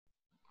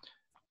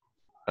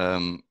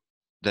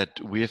that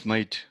we have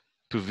made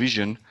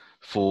provision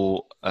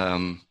for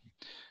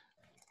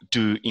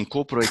to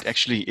incorporate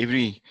actually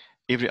every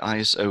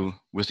ISO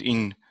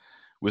within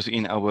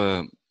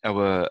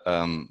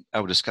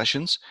our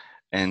discussions,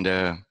 and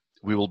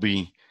we will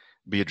be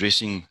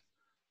addressing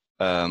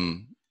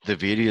the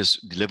various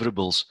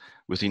deliverables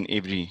within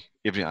every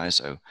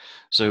ISO.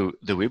 So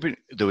the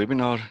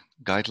webinar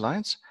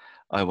guidelines,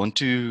 I want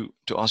to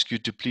ask you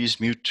to please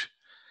mute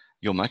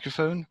your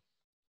microphone,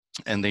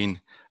 and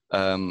then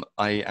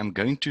I am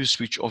going to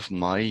switch off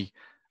my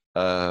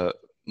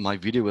my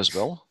video as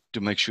well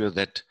to make sure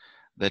that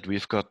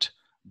we've got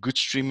good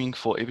streaming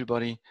for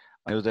everybody.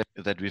 I know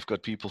that we've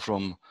got people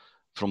from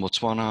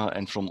Botswana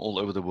and from all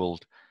over the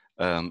world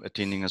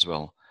attending as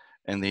well.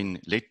 And then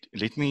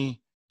let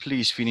me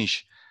please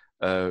finish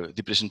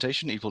the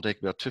presentation. It will take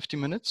about 50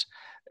 minutes.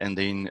 And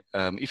then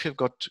if you've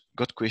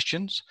got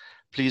questions,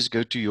 please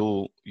go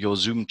to your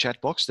Zoom chat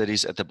box that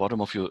is at the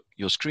bottom of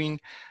your screen.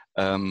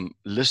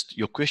 List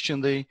your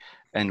question there,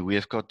 and we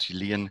have got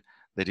Leon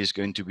that is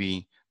going to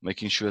be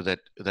making sure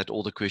that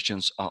all the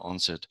questions are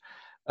answered.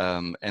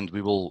 And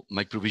we will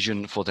make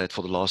provision for that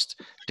for the last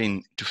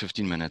 10 to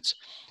 15 minutes.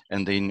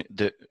 And then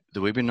the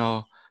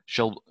webinar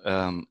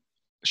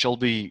shall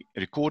be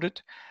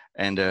recorded,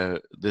 and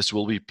this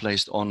will be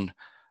placed on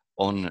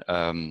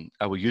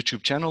our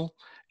YouTube channel.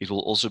 It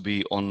will also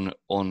be on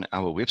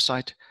our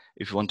website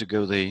if you want to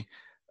go there,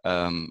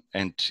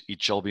 and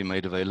it shall be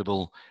made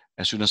available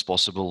as soon as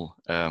possible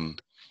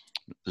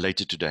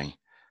later today.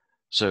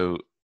 So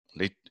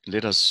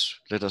let us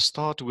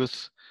start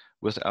with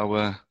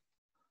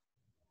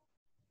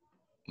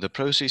the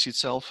process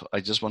itself. I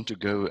just want to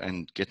go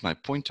and get my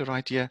pointer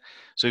right here.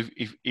 So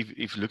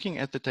if looking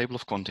at the table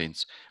of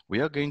contents, we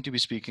are going to be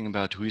speaking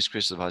about who is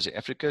Crest Advisor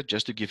Africa,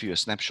 just to give you a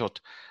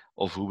snapshot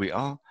of who we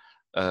are,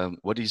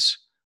 what is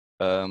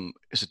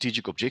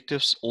strategic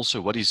objectives, also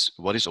what is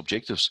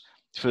objectives.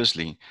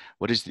 Firstly,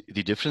 what is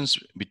the difference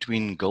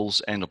between goals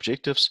and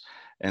objectives,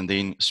 and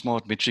then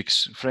SMART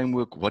metrics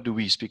framework, what do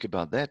we speak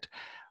about that,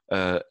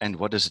 and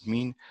what does it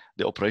mean,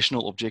 the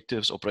operational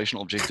objectives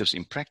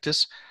in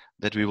practice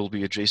that we will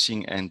be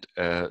addressing, and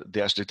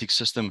the athletic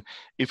system.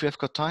 If we have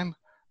got time,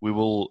 we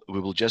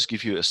will just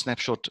give you a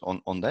snapshot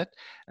on that,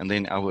 and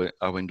then our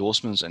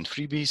endorsements and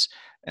freebies,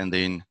 and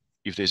then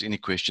if there's any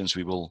questions,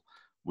 we will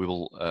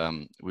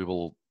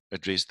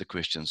address the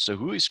questions. So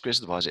who is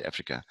Crest Advisor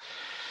Africa?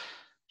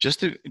 Just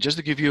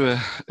to give you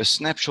a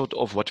snapshot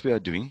of what we are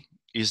doing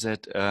is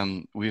that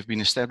we've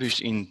been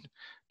established in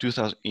the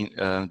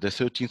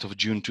 13th of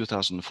June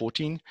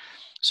 2014.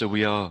 So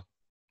we are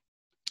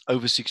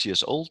over 6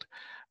 years old,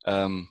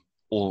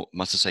 or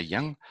must I say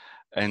young,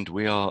 and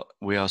we are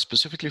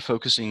specifically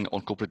focusing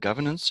on corporate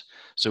governance.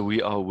 So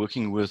we are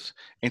working with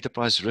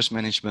enterprise risk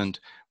management,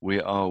 we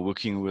are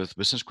working with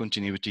business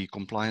continuity,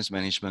 compliance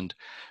management,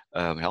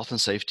 health and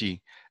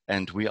safety,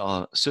 and we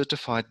are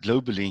certified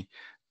globally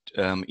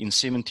in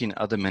 17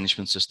 other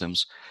management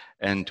systems.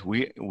 And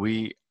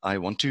I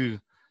want to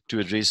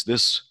address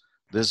this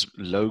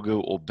logo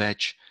or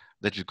badge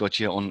that we've got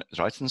here on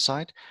the right hand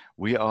side.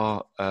 We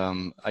are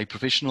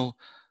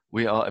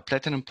we are a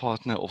platinum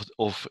partner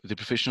of the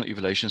Professional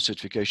Evaluation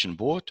Certification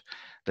Board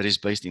that is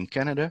based in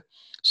Canada.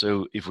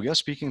 So if we are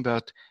speaking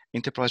about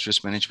enterprise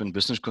risk management,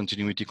 business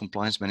continuity,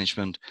 compliance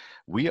management,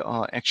 we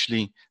are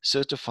actually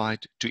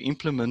certified to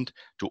implement,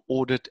 to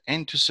audit,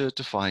 and to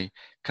certify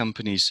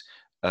companies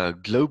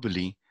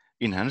globally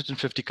in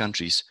 150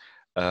 countries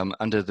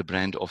under the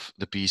brand of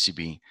the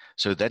PECB.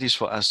 So that is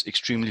for us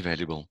extremely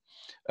valuable.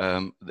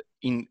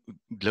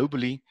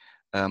 Globally,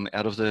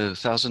 out of the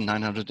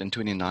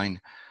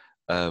 1,929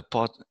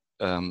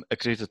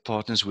 accredited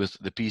partners with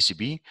the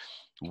PECB,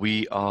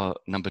 we are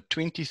number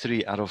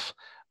 23 out of,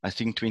 I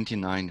think,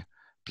 29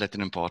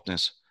 platinum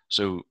partners.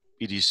 So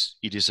it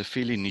is a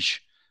fairly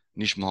niche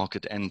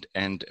market and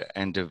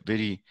a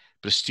very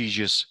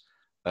prestigious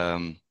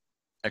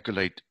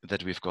accolade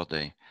that we've got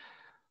there.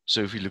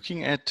 So if you're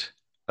looking at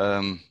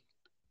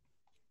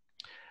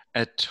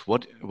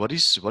what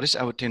is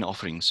our 10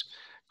 offerings,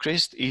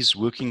 Crest is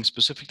working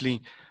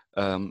specifically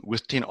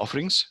with 10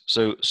 offerings.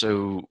 So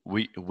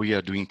we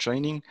are doing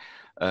training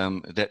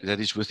that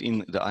is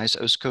within the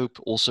ISO scope,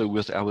 also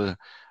with our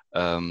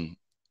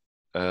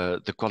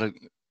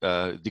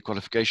the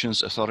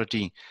qualifications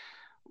authority.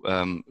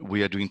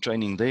 We are doing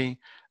training there.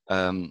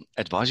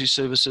 Advisory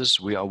services,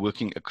 we are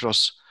working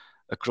across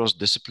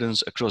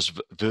disciplines, across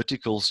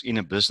verticals in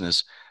a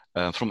business,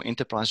 from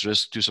enterprise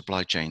risk to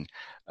supply chain,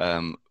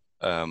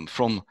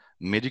 from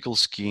medical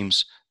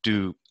schemes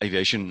to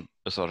aviation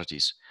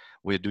authorities.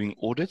 We're doing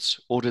audits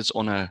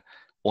on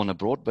a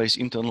broad base,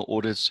 internal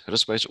audits,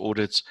 risk-based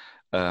audits,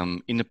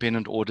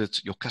 independent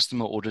audits, your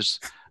customer audits,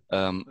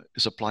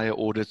 supplier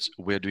audits.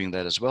 We're doing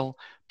that as well.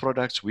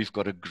 Products, we've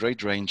got a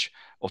great range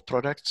of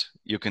products.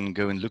 You can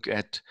go and look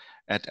at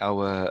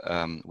our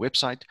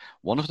website.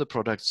 One of the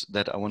products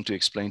that I want to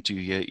explain to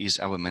you here is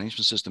our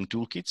management system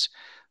toolkits.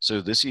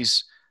 So this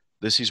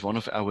is one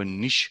of our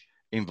niche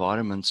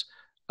environments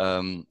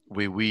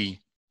where we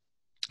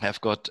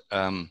have got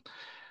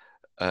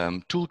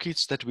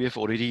toolkits that we have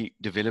already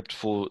developed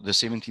for the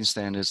 17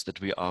 standards that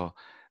we are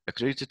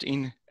accredited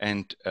in,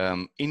 and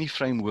any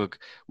framework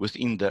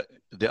within the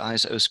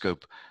ISO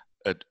scope.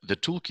 The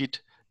toolkit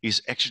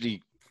is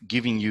actually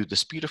giving you the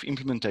speed of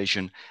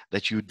implementation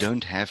that you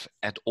don't have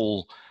at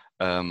all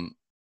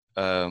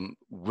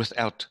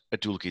without a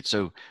toolkit.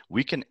 So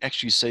we can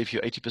actually save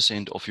you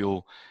 80% of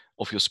your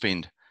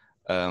spend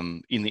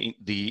in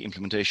the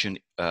implementation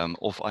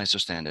of ISO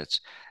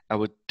standards.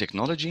 Our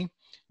technology,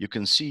 you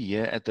can see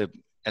here at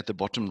the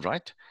bottom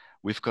right,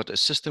 we've got a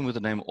system with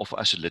the name of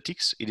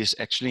Isolytics. It is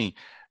actually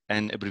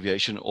an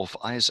abbreviation of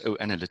ISO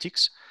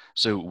Analytics.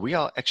 So we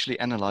are actually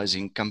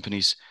analyzing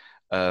companies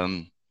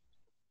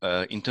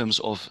in terms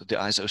of the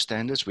ISO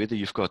standards, whether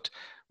you've got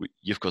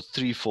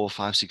 3, 4,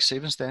 5, 6,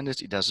 7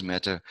 standards, it doesn't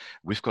matter.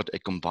 We've got a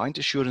combined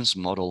assurance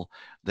model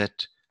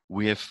that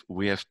we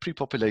have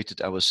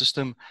pre-populated our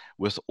system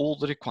with all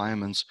the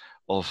requirements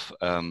of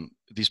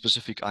the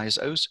specific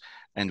ISOs,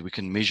 and we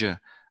can measure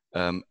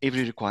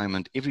every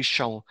requirement, every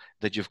shell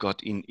that you've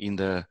got in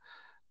the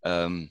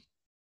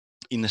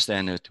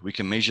standard. We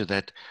can measure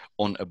that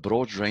on a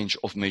broad range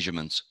of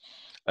measurements.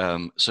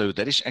 So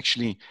that is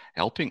actually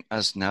helping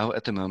us now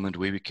at the moment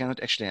where we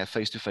cannot actually have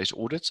face-to-face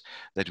audits,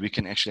 that we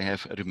can actually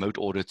have remote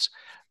audits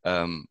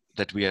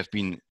that we have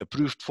been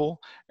approved for,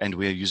 and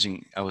we are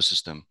using our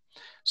system.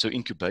 So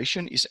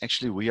incubation is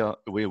actually, we are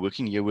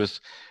working here with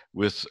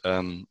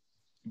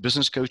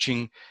business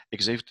coaching,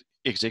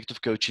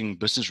 executive coaching,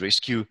 business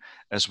rescue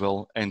as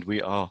well, and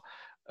we are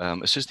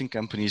assisting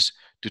companies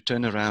to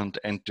turn around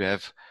and to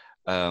have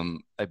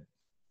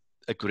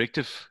a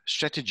corrective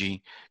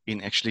strategy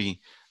in actually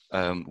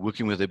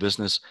working with their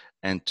business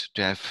and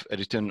to have a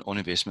return on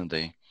investment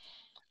there.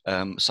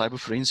 Cyber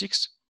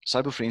forensics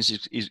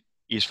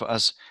is for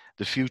us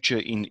the future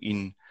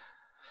in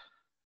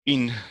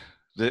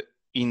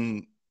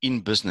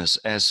business,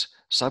 as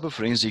cyber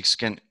forensics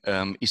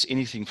is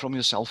anything from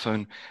your cell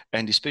phone,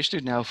 and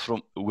especially now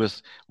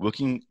with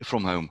working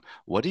from home.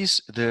 What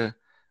is the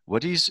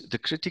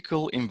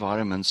critical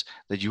environments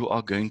that you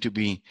are going to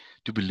be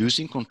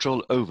losing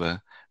control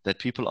over, that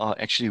people are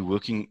actually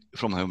working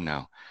from home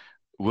now?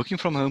 Working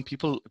from home,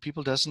 people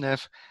doesn't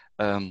have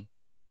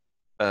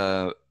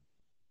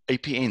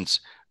APNs.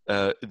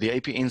 The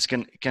APNs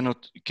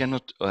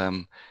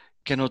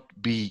cannot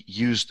be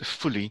used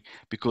fully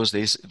because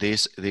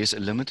there's a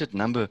limited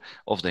number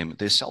of them.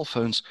 Their cell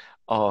phones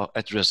are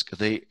at risk.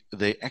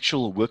 Their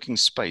actual working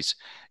space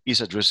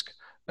is at risk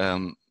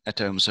at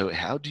home. So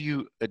how do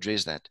you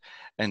address that?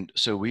 And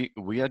so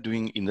we are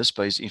doing in this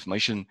space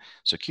information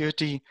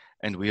security,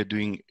 and we are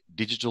doing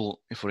digital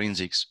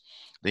forensics.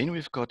 Then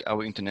we've got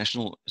our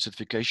international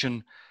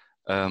certification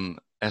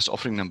as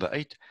offering number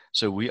 8.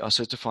 So we are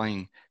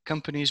certifying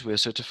companies, we are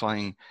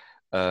certifying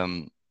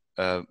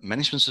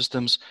management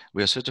systems,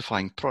 we are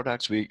certifying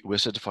products, we're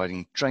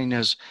certifying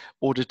trainers,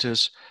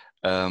 auditors,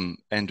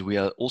 and we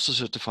are also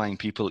certifying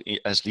people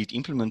as lead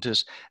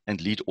implementers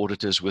and lead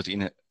auditors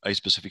within a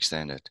specific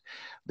standard.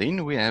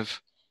 Then we have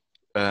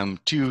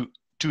two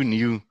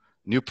new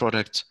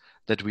products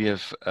that we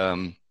have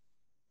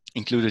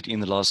included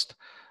in the last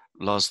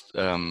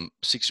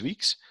 6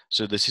 weeks.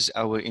 So this is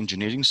our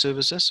engineering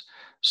services.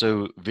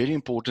 So very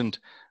important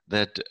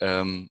that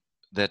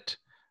that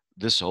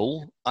this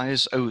whole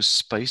ISO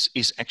space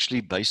is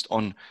actually based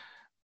on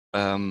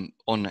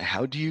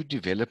how do you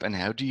develop and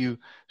how do you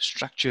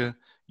structure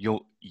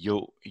your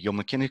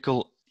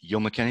mechanical,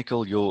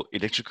 your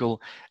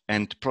electrical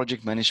and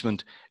project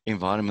management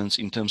environments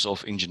in terms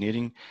of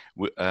engineering.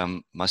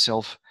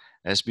 Myself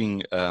has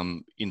been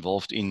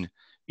involved in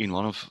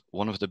one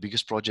of the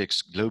biggest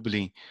projects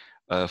globally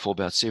for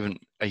about 7-8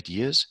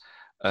 years,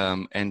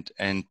 and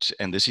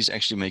this is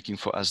actually making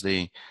for us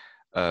a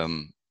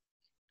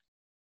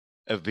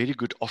very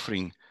good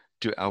offering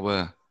to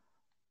our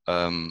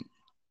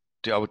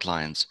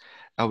clients.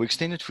 Our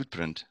extended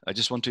footprint, I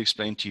just want to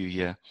explain to you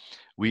here.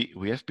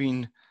 We have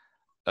been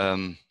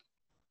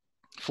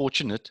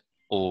fortunate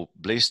or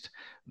blessed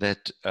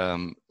that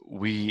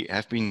we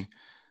have been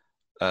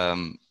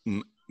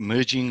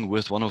merging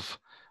with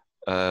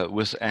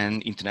with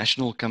an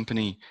international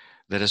company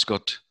that has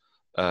got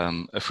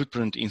a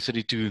footprint in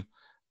 32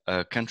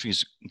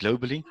 countries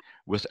globally,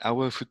 with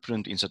our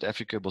footprint in South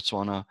Africa,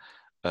 Botswana,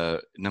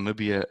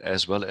 Namibia,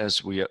 as well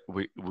as we're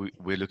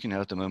looking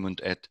at the moment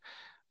at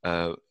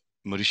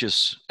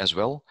Mauritius as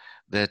well.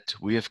 That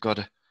we have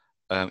got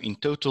in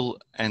total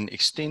an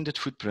extended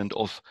footprint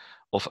of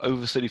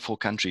over 34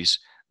 countries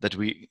that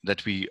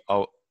we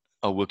are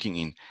working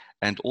in,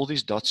 and all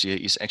these dots here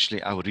is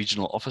actually our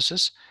regional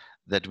offices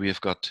that we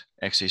have got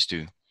access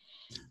to.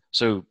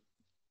 So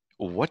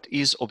what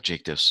is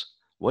objectives?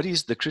 What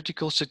is the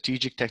critical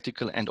strategic,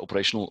 tactical, and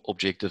operational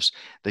objectives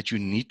that you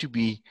need to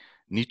be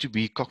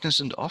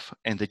cognizant of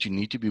and that you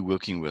need to be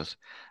working with?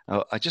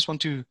 Now, I just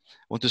want to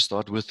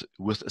start with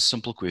a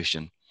simple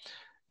question.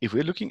 If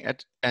we're looking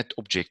at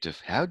objective,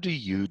 how do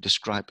you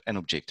describe an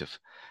objective?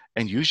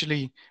 And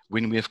usually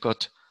when we have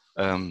got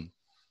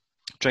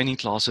training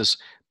classes,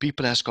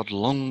 people has got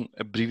long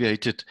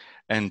abbreviated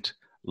and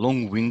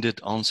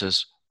long-winded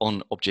answers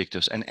on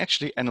objectives. And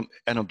actually, an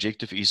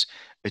objective is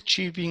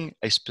achieving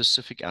a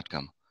specific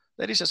outcome.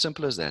 That is as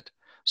simple as that.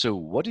 So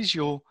what is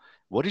your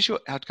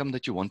outcome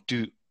that you want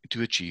to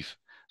achieve?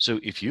 So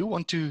if you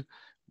want to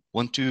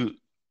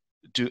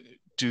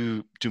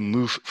to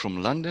move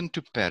from London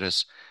to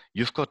Paris,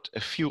 you've got a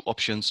few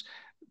options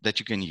that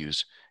you can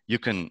use. You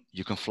can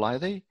fly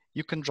there,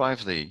 you can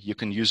drive there, you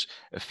can use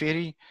a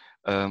ferry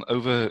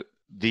over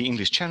the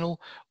English Channel,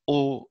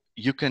 or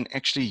you can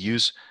actually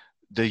use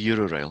the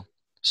Eurorail.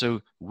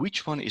 So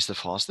which one is the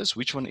fastest,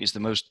 which one is the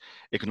most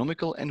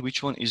economical, and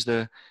which one is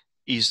the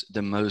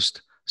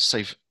most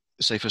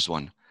safest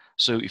one?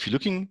 So if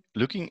you're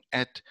looking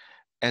at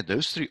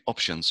those three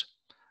options,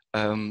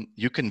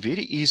 you can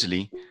very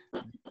easily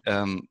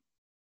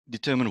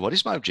determine what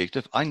is my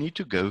objective. I need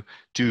to go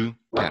to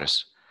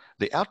Paris.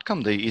 The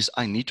outcome there is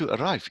I need to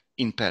arrive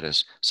in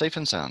Paris, safe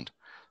and sound.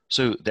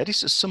 So that is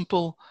the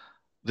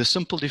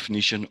simple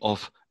definition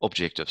of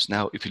objectives.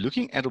 Now, if you're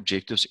looking at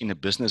objectives in a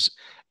business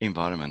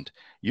environment,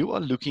 you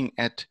are looking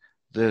at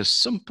the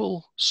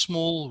simple,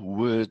 small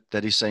word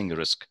that is saying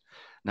risk.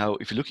 Now,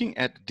 if you're looking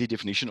at the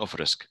definition of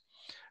risk,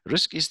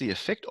 risk is the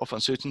effect of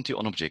uncertainty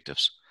on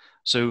objectives.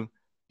 So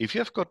if you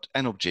have got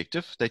an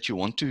objective that you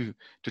want to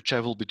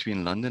travel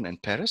between London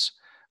and Paris,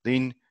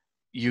 then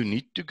you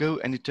need to go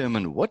and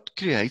determine what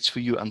creates for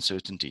you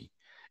uncertainty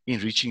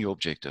in reaching your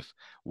objective.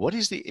 What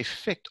is the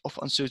effect of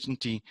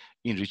uncertainty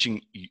in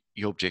reaching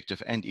your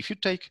objective? And if you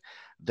take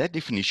that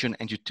definition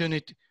and you turn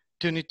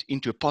it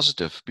into a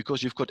positive,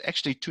 because you've got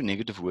actually two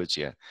negative words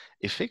here,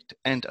 effect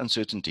and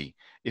uncertainty.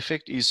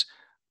 Effect is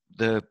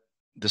the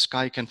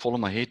sky can fall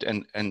on my head,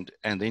 and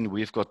then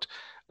we've got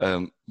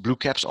blue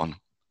caps on.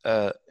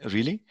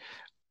 Really,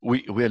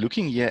 we are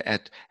looking here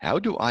at how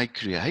do I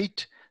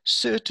create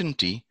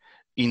certainty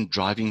in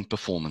driving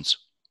performance.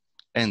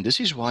 And this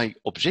is why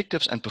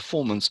objectives and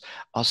performance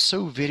are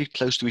so very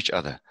close to each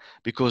other,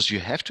 because you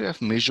have to have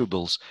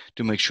measurables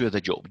to make sure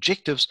that your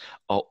objectives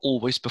are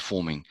always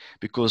performing,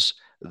 because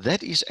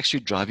that is actually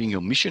driving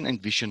your mission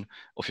and vision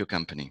of your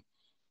company.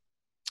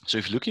 So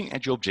if looking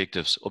at your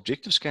objectives,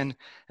 objectives can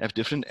have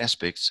different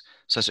aspects,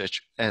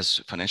 such as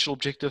financial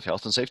objective,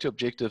 health and safety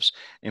objectives,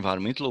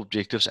 environmental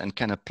objectives, and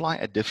can apply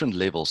at different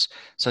levels,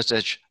 such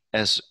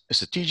as a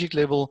strategic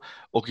level,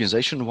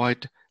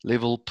 organization-wide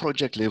level,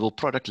 project level,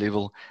 product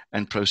level,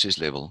 and process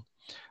level.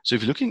 So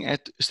if you're looking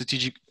at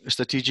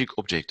strategic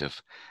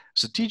objectives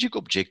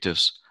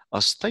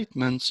are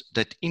statements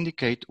that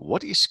indicate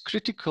what is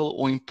critical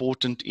or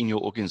important in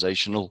your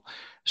organizational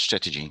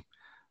strategy.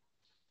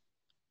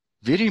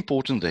 Very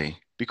important there,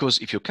 because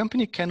if your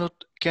company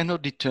cannot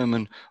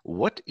determine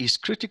what is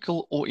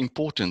critical or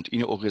important in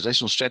your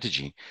organizational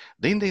strategy,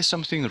 then there's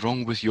something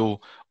wrong with your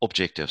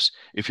objectives.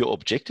 If your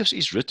objectives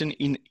is written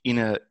in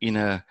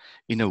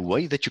a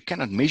way that you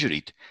cannot measure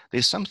it,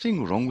 there's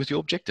something wrong with your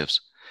objectives,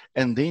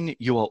 and then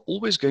you are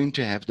always going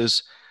to have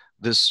this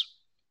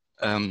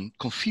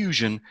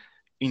confusion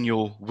in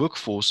your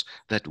workforce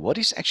that what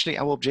is actually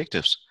our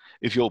objectives.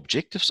 If your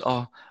objectives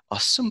are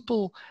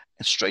simple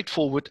and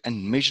straightforward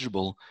and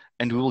measurable,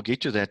 and we will get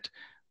to that,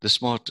 the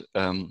SMART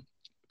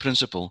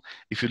principle.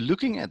 If you're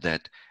looking at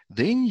that,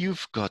 then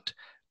you've got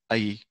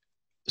a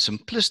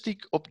simplistic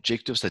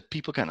objectives that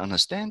people can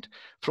understand,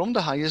 from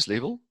the highest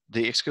level,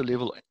 the exco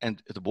level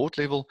and the board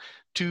level,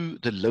 to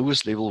the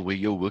lowest level where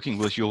you're working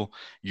with your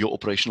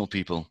operational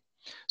people.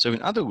 So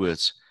in other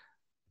words,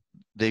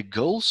 their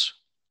goals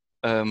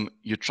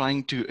you're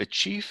trying to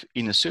achieve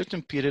in a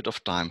certain period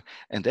of time,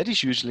 and that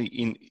is usually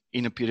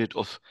in a period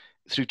of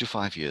 3 to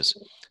 5 years.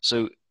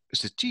 So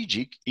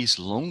strategic is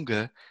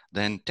longer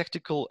than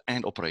tactical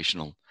and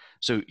operational.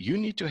 So you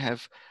need to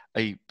have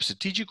a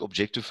strategic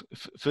objective.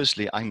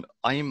 Firstly, I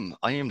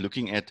am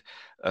looking at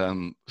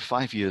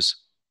 5 years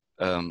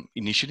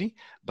initially,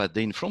 but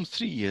then from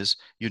 3 years,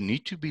 you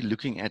need to be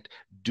looking at,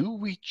 do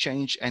we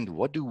change and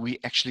what do we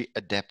actually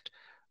adapt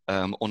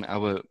on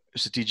our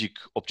strategic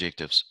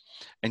objectives?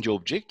 And your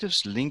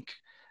objectives link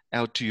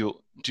out to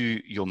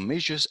your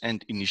measures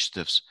and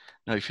initiatives.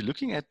 Now, if you're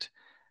looking at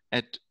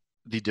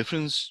the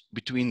difference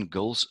between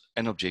goals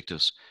and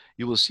objectives,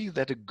 you will see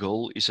that a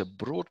goal is a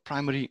broad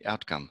primary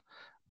outcome.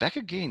 Back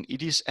again,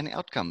 it is an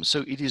outcome,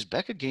 so it is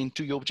back again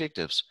to your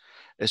objectives.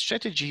 A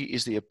strategy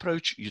is the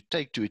approach you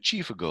take to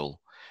achieve a goal,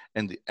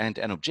 and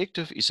an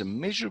objective is a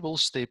measurable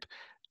step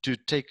to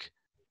take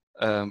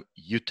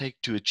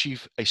to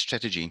achieve a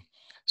strategy.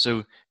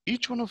 So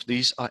each one of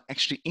these are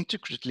actually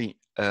intricately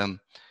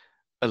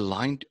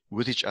aligned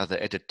with each other.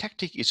 And a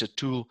tactic is a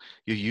tool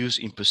you use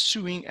in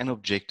pursuing an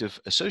objective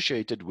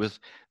associated with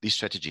the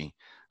strategy.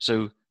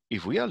 So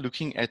if we are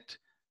looking at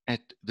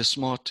the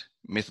SMART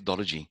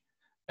methodology,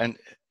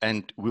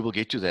 and we will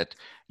get to that,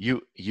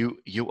 you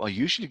are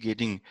usually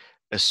getting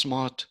a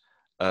SMART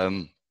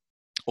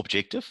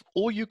objective,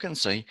 or you can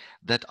say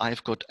that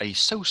I've got a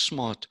so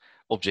SMART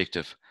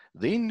objective.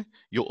 Then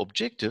your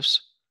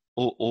objectives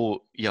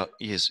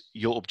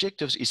your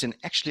objectives is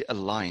actually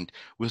aligned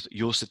with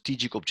your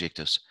strategic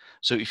objectives.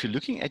 So if you're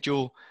looking at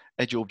your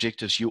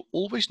objectives, you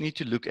always need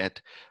to look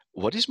at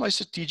what is my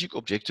strategic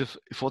objective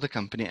for the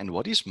company, and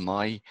what is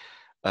my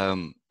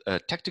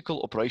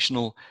tactical,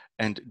 operational,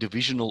 and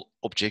divisional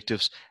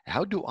objectives?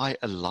 How do I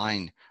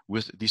align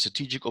with the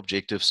strategic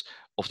objectives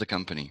of the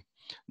company?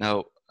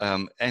 Now,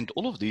 and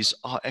all of these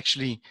are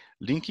actually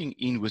linking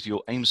in with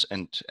your aims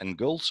and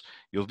goals,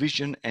 your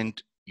vision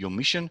and your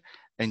mission,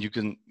 and you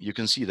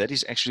can see that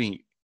is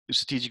actually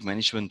strategic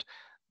management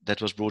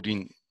that was brought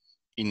in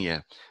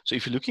here. So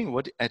if you're looking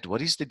at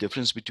what is the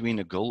difference between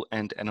a goal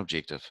and an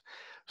objective,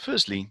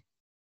 firstly,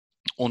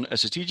 on a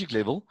strategic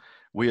level,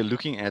 we are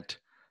looking at,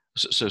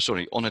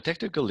 sorry, on a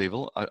tactical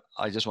level,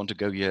 I just want to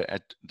go here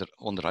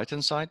on the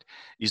right-hand side,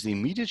 is the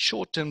immediate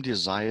short-term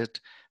desired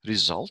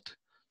result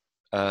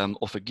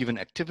of a given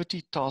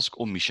activity, task,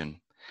 or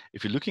mission.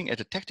 If you're looking at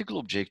a tactical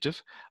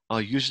objective,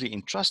 are usually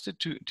entrusted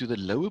to the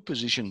lower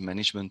position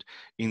management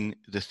in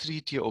the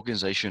three-tier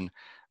organization,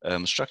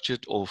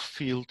 structured or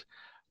field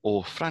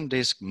or front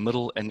desk,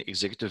 middle, and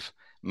executive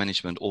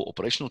management, or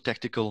operational,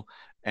 tactical,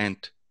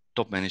 and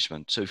top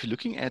management. So if you're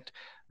looking at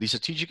the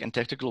strategic and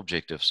tactical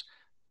objectives,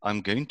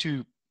 I'm going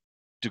to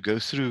go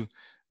through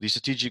the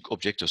strategic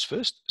objectives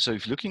first. So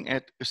if you're looking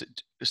at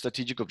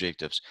strategic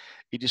objectives,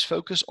 it is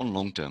focused on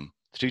long term,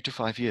 3 to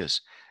 5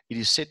 years. It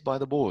is set by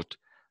the board.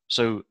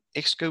 So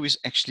Exco is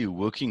actually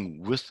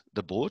working with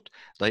the board.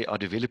 They are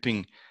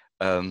developing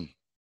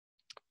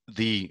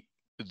the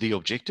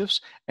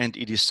objectives, and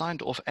it is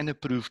signed off and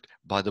approved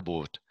by the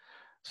board.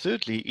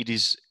 Thirdly, it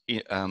is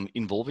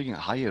involving a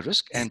higher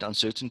risk and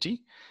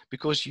uncertainty,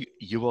 because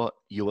you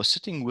are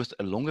sitting with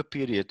a longer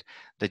period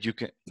that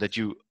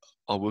you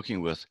are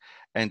working with.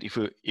 And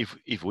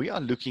if we are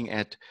looking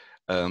at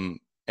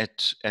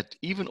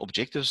even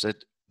objectives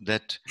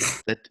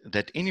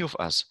that any of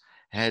us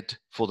had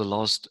for the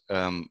last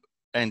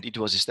and it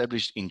was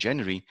established in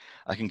January,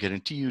 I can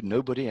guarantee you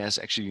nobody has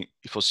actually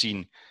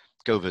foreseen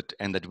COVID,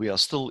 and that we are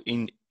still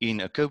in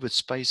a COVID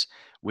space,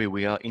 where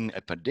we are in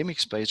a pandemic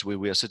space, where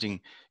we are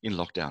sitting in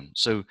lockdown.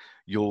 So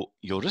your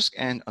risk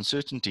and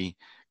uncertainty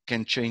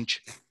can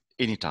change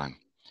anytime.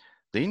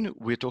 Then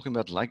we're talking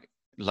about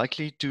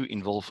likely to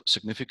involve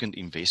significant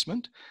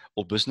investment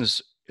or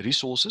business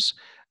resources.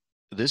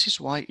 This is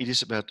why it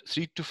is about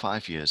 3 to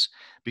 5 years,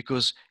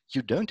 because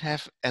you don't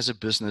have, as a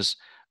business,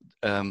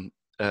 um,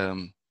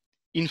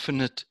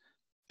 infinite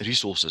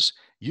resources.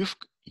 You've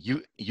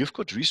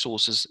got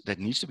resources that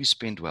needs to be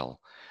spent well,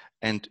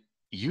 and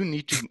you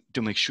need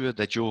to make sure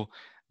that your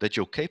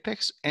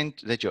capex and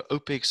that your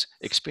opex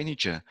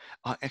expenditure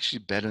are actually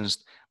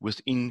balanced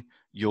within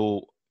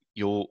your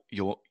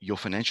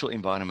financial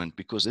environment,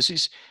 because this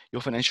is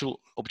your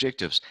financial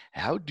objectives.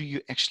 How do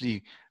you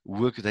actually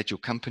work that your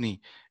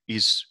company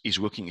is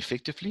working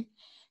effectively?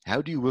 How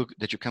do you work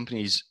that your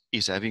company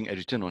is having a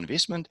return on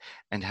investment?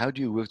 And how do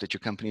you work that your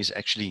company is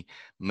actually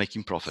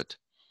making profit?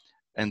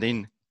 And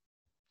then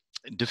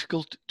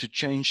difficult to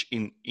change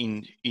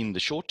in the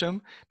short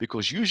term,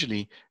 because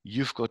usually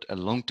you've got a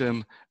long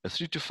term, a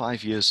 3 to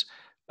 5 years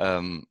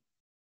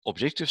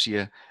objectives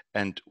here,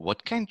 and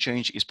what can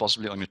change is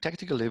possibly on your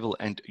tactical level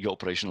and your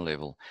operational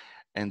level.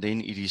 And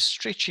then it is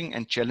stretching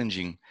and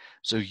challenging.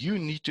 So you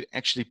need to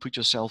actually put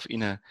yourself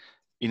in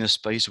a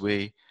space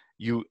where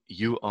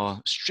you are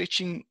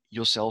stretching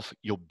yourself,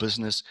 your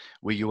business,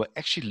 where you are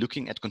actually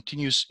looking at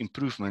continuous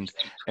improvement,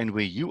 and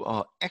where you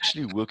are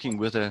actually working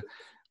with a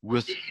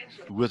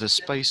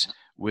space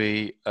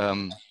where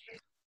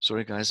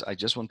sorry guys, I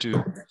just want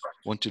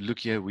to look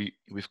here.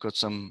 We've got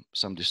some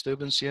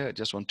disturbance here. I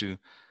just want to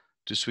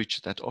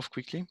switch that off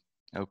quickly.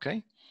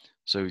 Okay,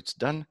 so it's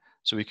done.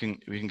 So we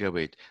can go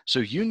ahead. So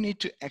you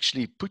need to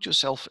actually put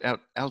yourself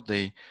out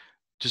there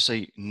to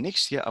say,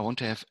 next year I want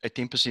to have a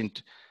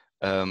 10%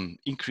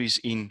 increase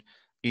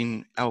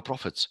in our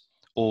profits,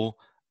 or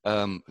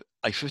a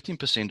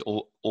 15%,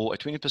 or a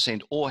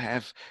 20%, or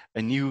have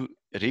a new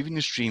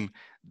revenue stream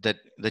that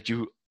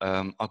you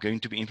are going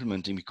to be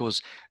implementing.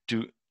 Because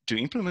to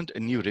implement a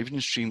new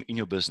revenue stream in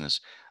your business,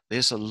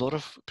 there's a lot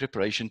of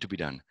preparation to be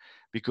done,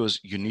 because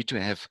you need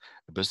to have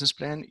a business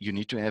plan. You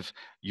need to have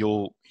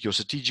your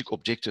strategic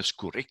objectives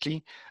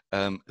correctly.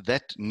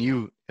 That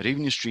new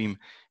revenue stream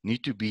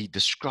need to be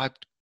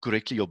described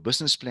correctly. Your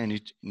business plan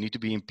need to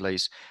be in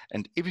place,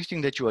 and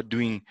everything that you are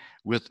doing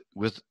with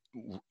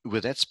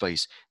that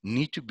space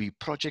need to be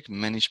project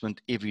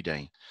management every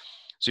day.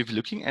 So if you're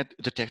looking at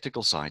the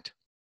tactical side,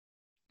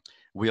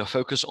 we are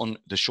focused on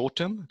the short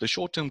term. The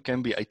short term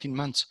can be 18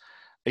 months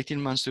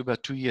to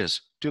about 2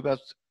 years, to about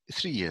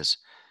 3 years,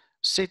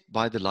 set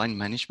by the line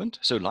management.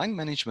 So line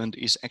management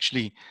is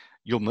actually,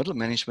 your middle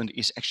management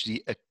is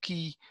actually a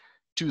key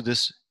to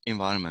this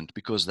environment,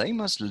 because they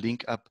must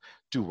link up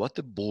to what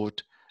the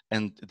board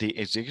and the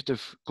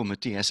executive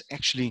committee has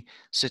actually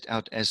set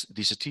out as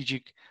the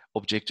strategic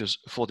objectives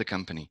for the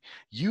company.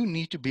 You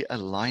need to be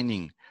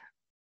aligning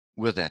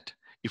with that.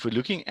 If we're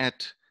looking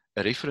at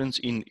a reference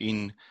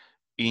in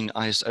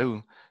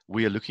ISO,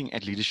 we are looking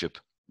at leadership.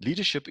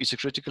 Leadership is a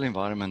critical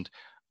environment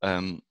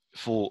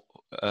for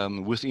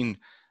within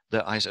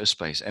the ISO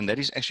space, and that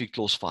is actually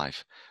clause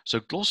 5. So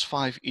clause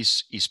 5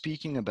 is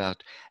speaking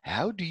about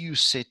how do you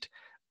set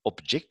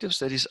objectives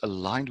that is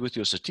aligned with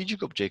your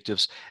strategic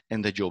objectives,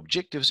 and that your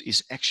objectives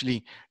is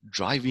actually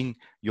driving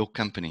your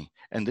company.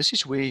 And this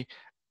is where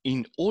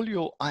in all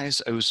your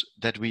ISOs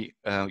that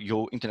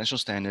your international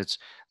standards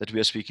that we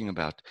are speaking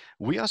about,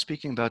 we are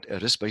speaking about a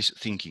risk-based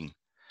thinking.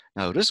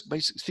 Now,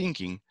 risk-based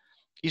thinking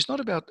is not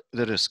about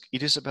the risk.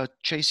 It is about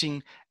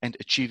chasing and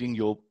achieving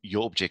your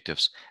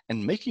objectives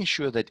and making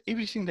sure that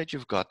everything that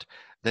you've got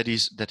that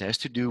has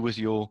to do with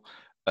your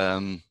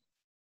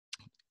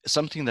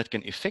something that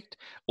can affect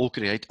or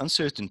create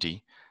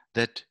uncertainty,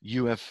 that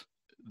you have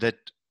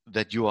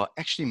that you are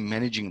actually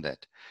managing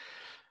that.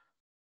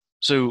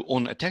 So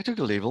on a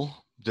tactical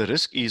level, the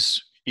risk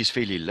is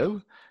fairly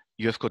low.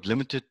 You have got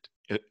limited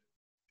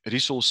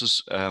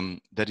resources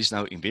that is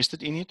now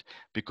invested in it,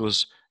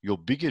 because your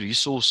bigger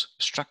resource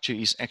structure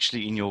is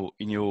actually in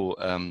your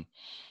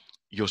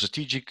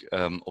strategic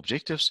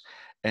objectives,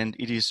 and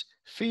it is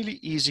fairly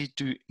easy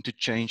to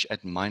change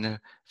at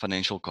minor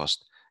financial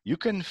cost. You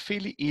can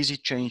fairly easy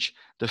change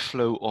the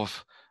flow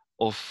of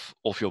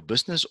your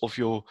business, of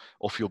your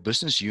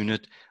business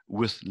unit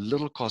with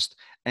little cost,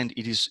 and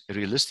it is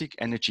realistic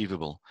and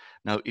achievable.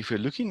 Now, if you're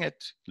looking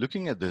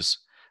at this,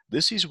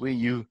 this is where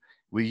you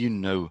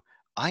know,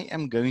 I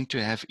am going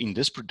to have in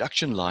this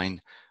production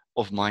line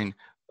of mine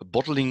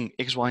bottling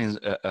X, Y,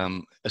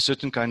 and a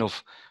certain kind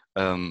of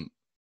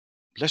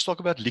let's talk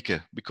about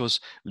liquor, because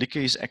liquor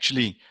is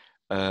actually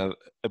a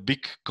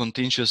big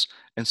contentious,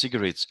 and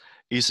cigarettes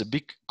is a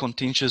big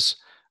contentious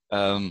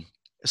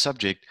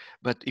subject.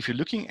 But if you're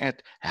looking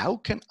at how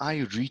can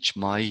I reach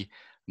my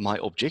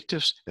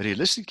objectives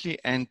realistically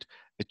and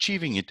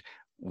achieving it,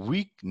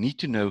 we need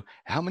to know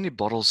how many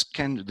bottles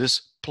can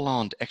this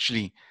plant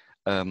actually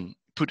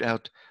put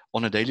out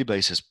on a daily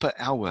basis, per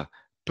hour,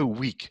 per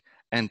week,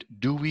 and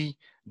do we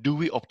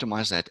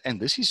optimize that? And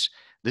this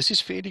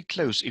is fairly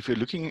close. If you're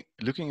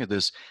looking at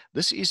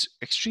this is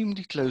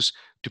extremely close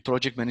to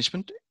project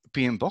management,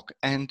 PMBOK,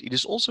 and it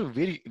is also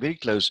very, very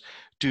close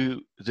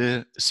to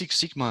the Six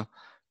Sigma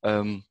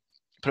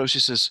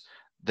processes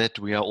that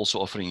we are also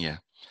offering here.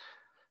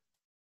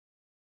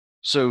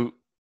 So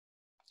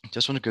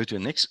just want to go to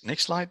the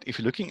next slide. If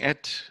you're looking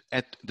at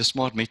the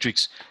SMART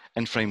metrics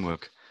and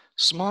framework,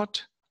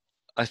 SMART,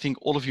 I think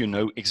all of you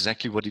know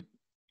exactly what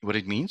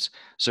it means.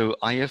 So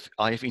I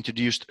have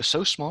introduced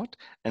so SMART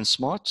and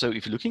SMART. So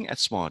if you're looking at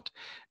SMART,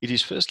 it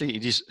is firstly,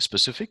 it is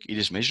specific, it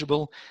is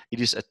measurable,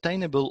 it is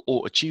attainable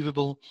or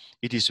achievable,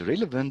 it is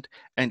relevant,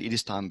 and it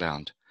is time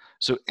bound.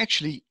 So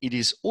actually, it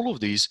is all of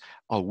these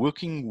are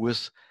working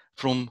with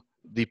from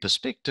the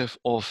perspective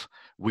of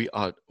we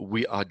are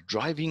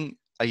driving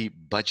a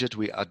budget,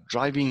 we are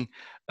driving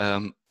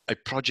a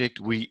project,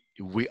 we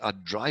are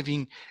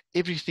driving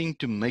everything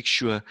to make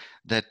sure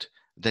that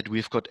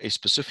we've got a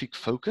specific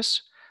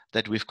focus,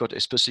 that we've got a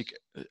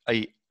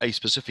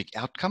specific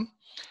outcome,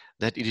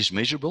 that it is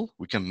measurable.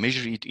 We can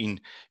measure it in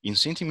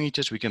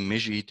centimeters, we can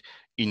measure it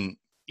in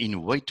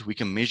weight, we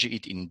can measure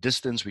it in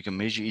distance, we can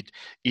measure it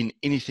in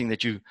anything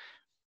that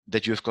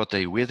you've got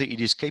there, whether it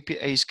is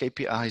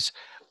KPIs,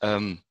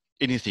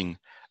 anything.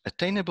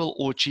 Attainable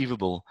or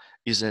achievable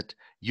is that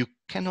you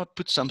cannot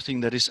put something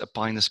that is a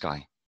pie in the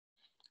sky.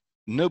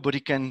 Nobody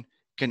can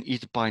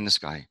eat a pie in the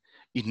sky.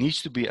 It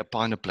needs to be a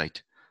pie on a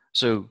plate.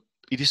 So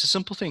it is a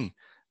simple thing.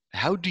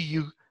 How do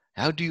you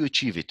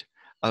achieve it?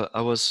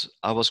 I was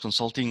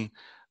consulting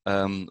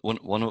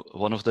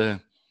one of the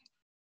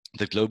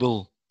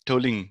global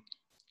tolling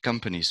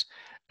companies,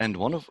 and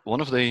one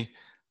of their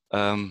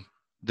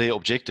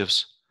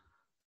objectives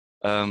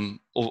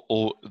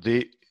or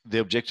the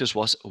objectives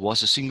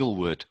was a single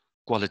word: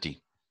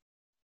 quality.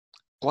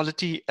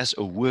 Quality as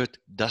a word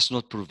does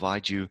not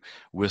provide you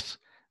with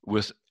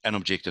an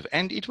objective,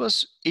 and it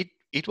was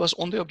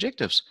on the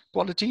objectives: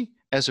 quality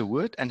as a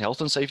word and health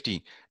and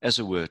safety as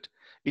a word.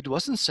 It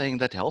wasn't saying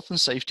that health and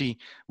safety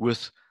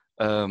with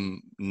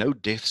no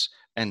deaths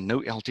and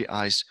no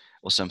LTIs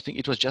or something.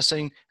 It was just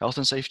saying health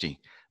and safety.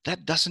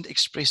 That doesn't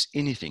express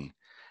anything.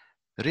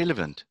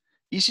 Relevant.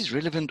 Is it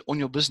relevant on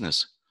your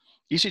business?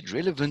 Is it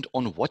relevant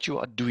on what you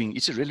are doing?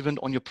 Is it relevant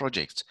on your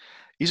projects?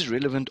 Is it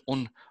relevant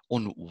on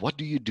what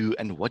do you do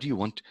and what do you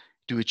want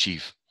to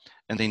achieve?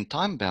 And then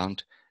time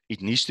bound,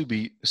 it needs to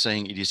be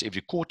saying it is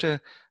every quarter,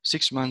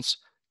 6 months,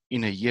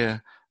 in a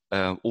year,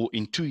 or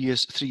in 2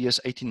 years, 3 years,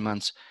 18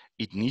 months.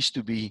 It needs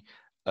to be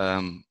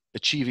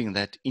achieving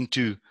that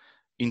into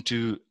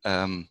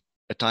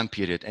a time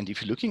period. And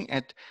if you're looking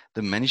at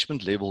the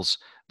management levels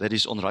that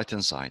is on the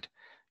right-hand side,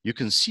 you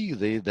can see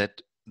there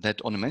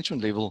that on a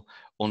management level,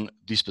 on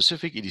the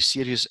specific, it is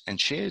serious and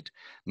shared.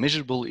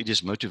 Measurable, it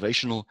is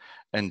motivational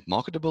and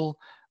marketable.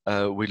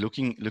 We're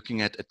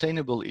looking at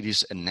attainable, it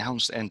is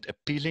announced and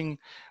appealing.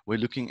 We're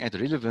looking at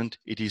relevant,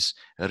 it is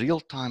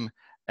real-time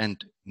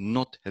and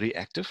not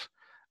reactive.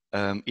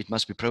 It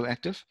must be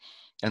proactive.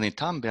 And then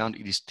time-bound,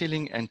 it is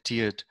telling and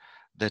tiered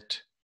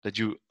that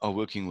you are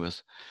working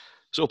with.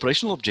 So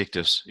operational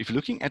objectives, if you're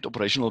looking at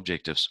operational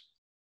objectives,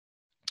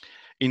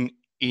 in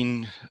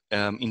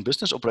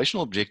business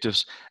operational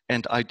objectives,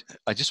 and I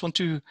just want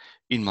to,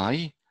 in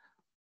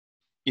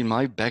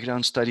my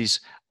background studies,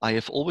 I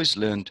have always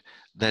learned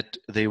that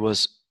there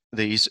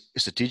is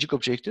strategic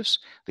objectives,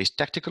 there's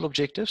tactical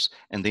objectives,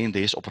 and then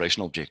there's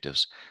operational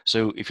objectives.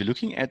 So if you're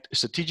looking at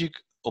strategic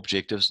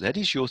objectives, that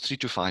is your 3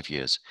 to 5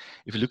 years.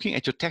 If you're looking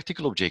at your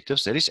tactical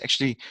objectives, that is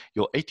actually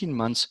your 18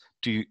 months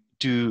to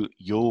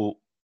your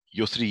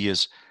 3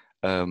 years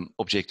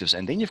objectives.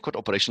 And then you've got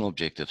operational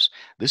objectives.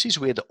 This is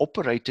where the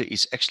operator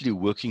is actually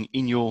working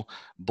in your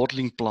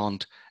bottling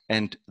plant,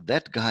 and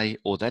that guy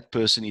or that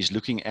person is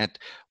looking at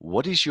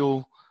what is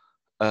your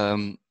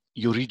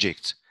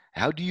rejects.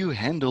 How do you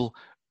handle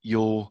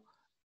your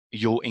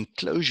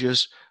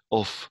enclosures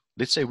of,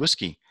 let's say,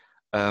 whiskey?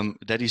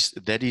 That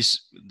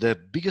is the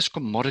biggest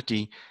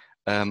commodity,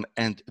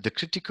 and the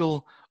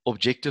critical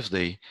objective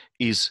there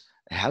is,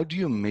 how do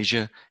you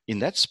measure in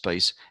that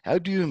space? How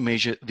do you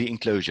measure the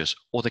enclosures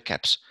or the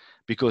caps?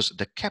 Because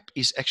the cap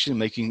is actually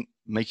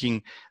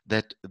making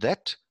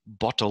that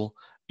bottle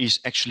is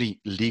actually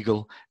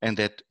legal, and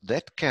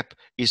that cap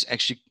is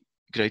actually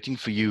creating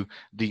for you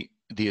the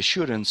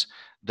assurance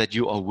that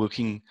you are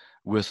working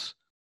with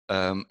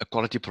a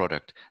quality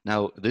product.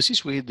 Now, this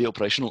is where the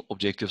operational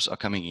objectives are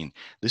coming in.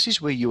 This is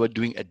where you are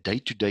doing a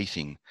day-to-day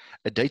thing,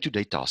 a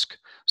day-to-day task.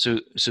 So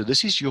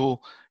this is your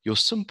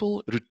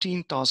simple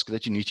routine task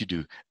that you need to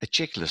do, a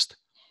checklist.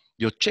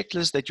 Your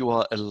checklist that you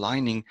are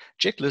aligning.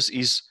 Checklist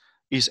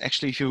is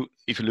actually,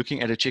 if you're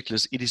looking at a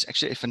checklist, it is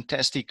actually a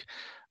fantastic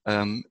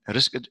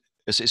risk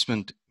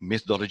assessment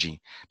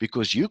methodology,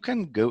 because you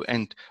can go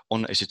and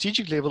on a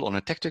strategic level, on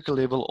a tactical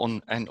level,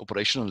 on an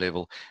operational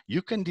level,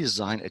 you can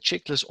design a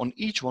checklist on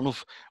each one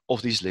of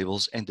these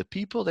levels, and the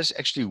people that's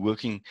actually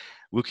working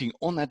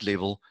on that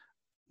level,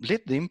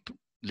 let them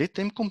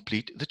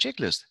complete the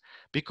checklist.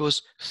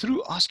 Because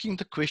through asking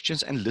the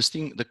questions and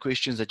listing the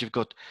questions that you've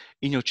got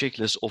in your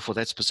checklist or for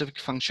that specific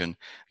function,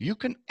 you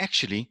can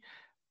actually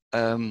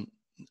I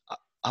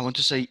want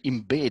to say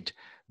embed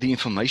the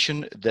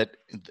information that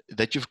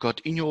you've got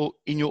in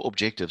your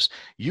objectives.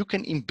 You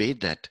can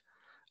embed that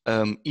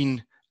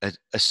in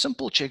a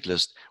simple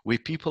checklist where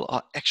people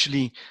are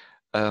actually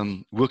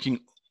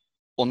working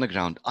on the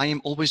ground. I am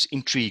always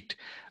intrigued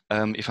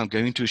if I'm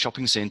going to a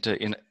shopping center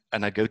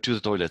and I go to the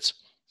toilets,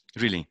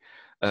 really,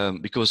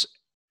 because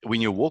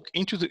when you walk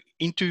into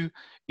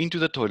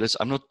the toilets,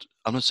 I'm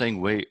not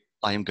saying where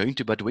I am going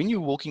to, but when you're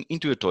walking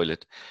into a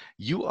toilet,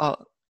 you are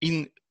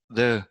in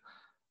the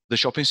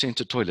shopping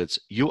center toilets,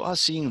 you are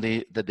seeing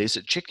there that there's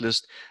a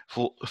checklist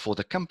for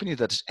the company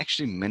that is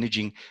actually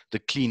managing the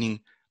cleaning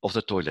of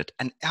the toilet,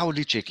 an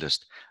hourly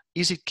checklist.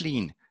 Is it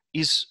clean?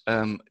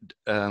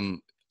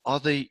 Are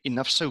there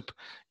enough soap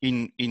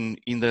in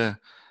the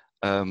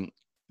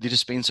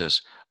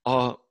dispensers?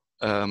 Are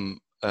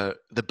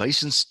the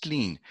basins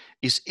clean?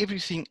 Is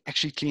everything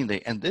actually clean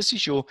there? And this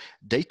is your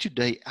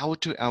day-to-day,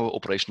 hour-to-hour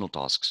operational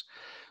tasks.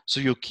 So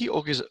your key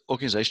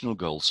organizational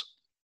goals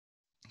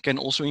can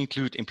also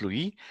include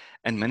employee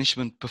and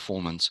management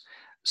performance,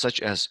 such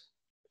as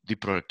the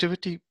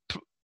productivity,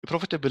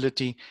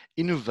 profitability,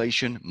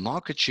 innovation,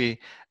 market share,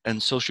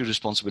 and social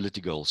responsibility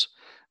goals.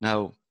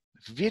 Now,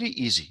 very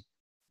easy.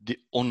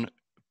 On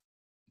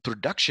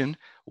production,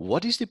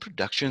 what is the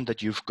production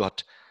that you've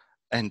got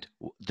and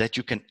that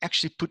you can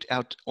actually put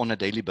out on a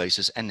daily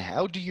basis, and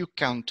how do you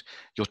count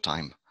your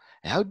time?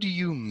 How do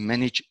you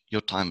manage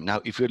your time?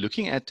 Now, if we're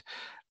looking at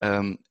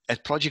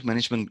project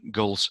management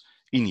goals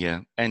in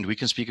here, and we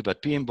can speak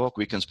about PMBOK,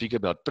 we can speak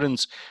about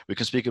Prince, we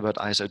can speak about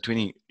ISO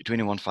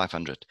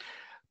 21500.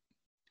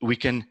 We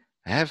can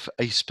have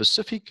a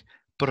specific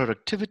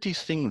productivity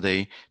thing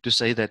there to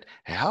say that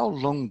how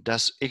long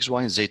does X,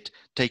 Y, and Z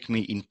take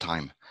me in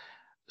time?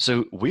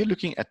 So we're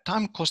looking at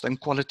time, cost, and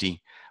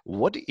quality.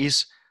 What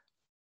is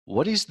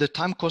the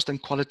time, cost,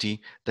 and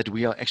quality that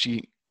we are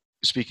actually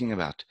speaking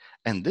about?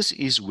 And this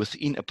is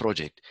within a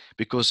project,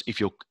 because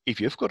if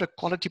you've got a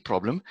quality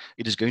problem,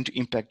 it is going to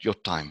impact your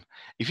time.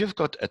 If you've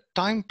got a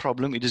time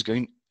problem, it is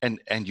going,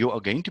 and you are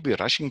going to be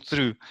rushing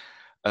through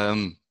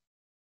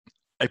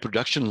a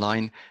production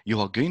line, you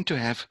are going to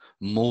have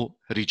more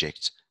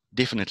rejects,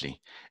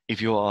 definitely.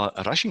 If you are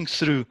rushing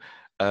through,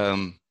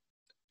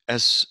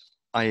 as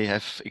I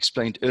have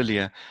explained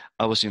earlier,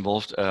 I was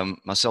involved,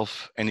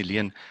 myself and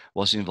Elian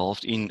was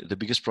involved in the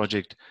biggest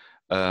project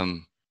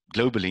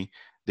globally,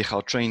 the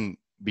Gautrain,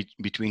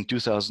 between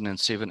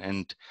 2007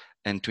 and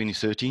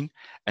 2013.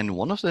 And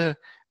one of the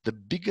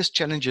biggest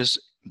challenges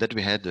that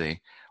we had there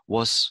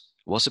was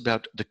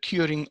about the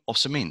curing of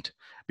cement,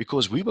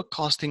 because we were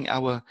casting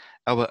our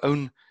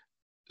own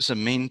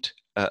cement,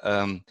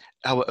 our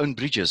own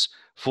bridges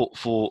for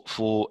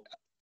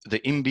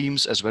the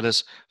M-beams as well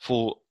as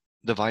for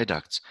the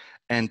viaducts.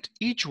 And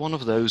each one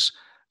of those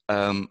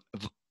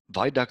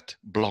viaduct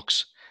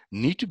blocks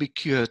need to be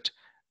cured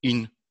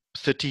in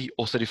 30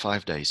 or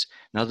 35 days.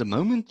 Now, the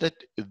moment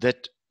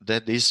that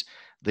there's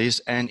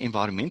an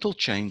environmental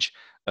change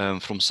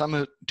from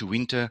summer to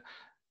winter,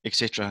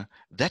 etc.,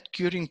 that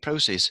curing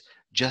process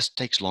just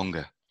takes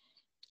longer,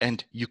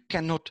 and you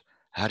cannot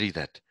hurry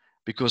that,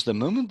 because the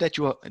moment that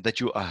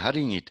you are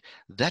hurrying it,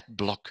 that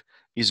block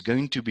is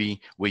going to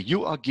be where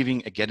you are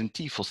giving a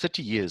guarantee for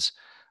 30 years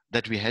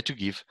that we had to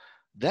give.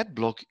 that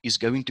block is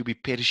going to be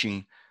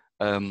perishing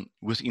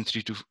within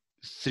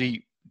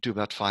three to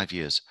about 5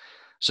 years.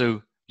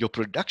 So your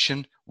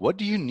production, what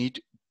do you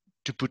need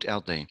to put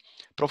out there?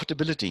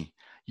 Profitability.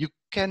 You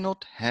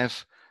cannot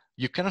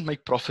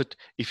make profit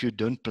if you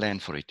don't plan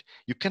for it.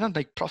 You cannot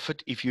make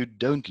profit if you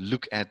don't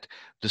look at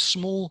the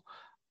small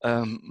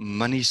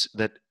monies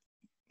that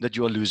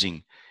you are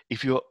losing.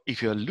 If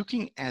you're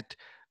looking at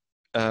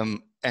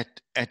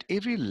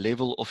every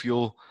level of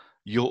your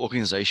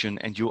organization,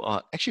 and you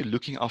are actually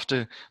looking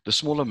after the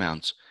small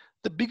amounts,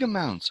 the big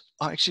amounts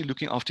are actually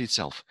looking after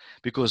itself,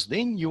 because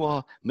then you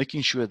are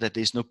making sure that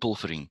there's no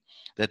pilfering,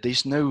 that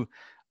there's no,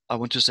 I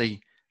want to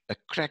say, a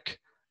crack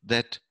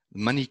that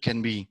money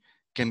can be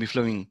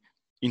flowing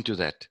into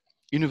that.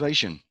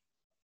 Innovation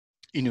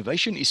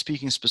is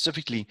speaking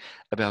specifically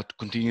about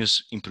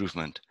continuous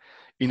improvement.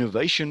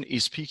 Innovation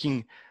is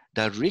speaking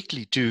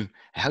directly to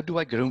how do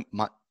I grow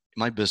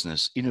my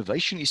business.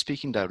 Innovation is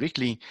speaking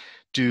directly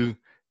to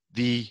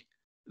the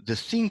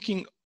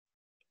thinking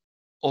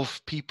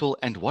of people,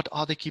 and what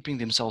are they keeping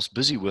themselves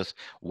busy with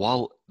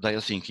while they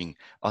are thinking.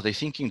 Are they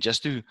thinking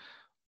just to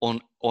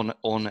on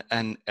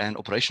an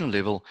operational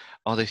level?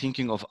 Are they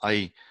thinking of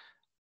I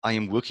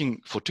am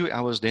working for 2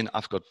 hours, then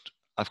I've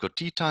got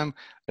tea time,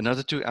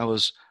 another 2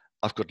 hours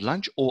I've got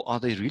lunch? Or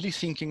are they really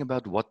thinking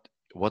about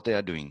what they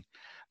are doing?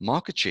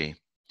 Market share.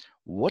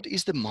 What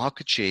is the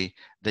market share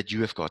that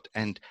you have got,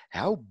 and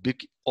how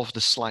big of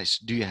the slice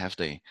do you have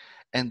there?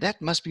 And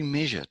that must be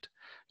measured.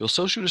 Your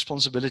social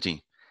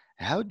responsibility.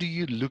 How do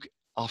you look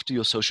after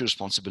your social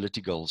responsibility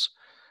goals?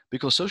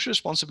 Because social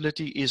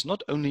responsibility is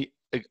not only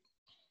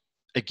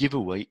a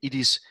giveaway, it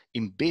is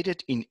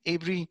embedded in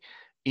every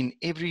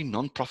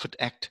non-profit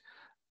act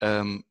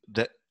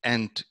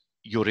and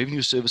your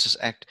Revenue Services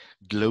Act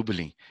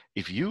globally.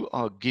 If you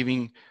are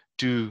giving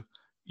to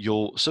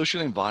your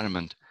social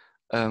environment,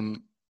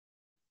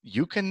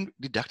 you can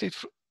deduct it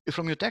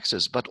from your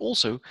taxes, but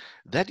also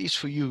that is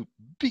for you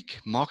big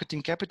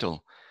marketing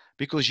capital,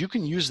 because you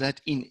can use that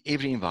in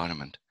every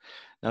environment.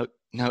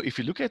 Now, if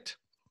you look at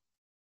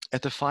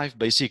the 5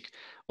 basic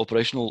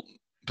operational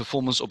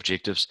performance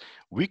objectives,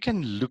 we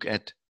can look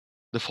at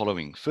the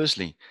following.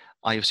 Firstly,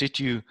 I have said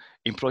to you,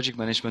 in project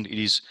management, it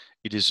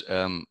is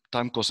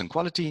time, cost, and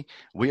quality.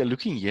 We are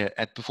looking here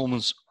at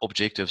performance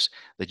objectives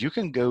that you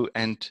can go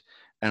and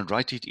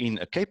write it in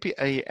a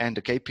KPA and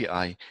a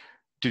KPI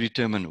to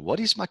determine what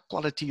is my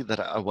quality that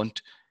I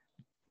want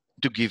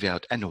to give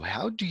out, and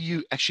how do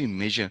you actually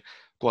measure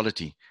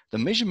quality. The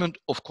measurement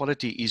of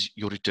quality is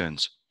your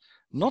returns,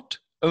 not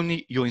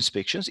only your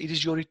inspections, it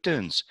is your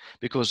returns,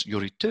 because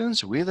your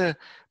returns, whether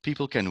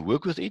people can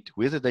work with it,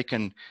 whether they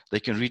can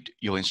read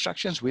your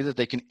instructions, whether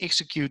they can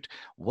execute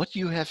what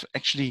you have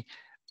actually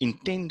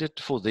intended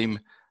for them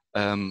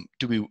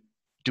to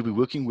be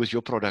working with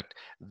your product,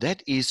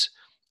 that is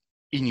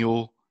in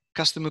your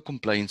customer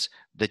complaints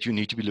that you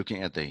need to be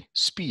looking at there.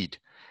 Speed.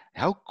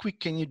 How quick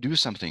can you do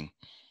something?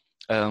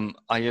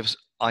 I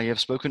have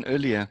spoken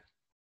earlier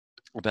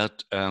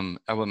about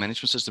our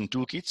management system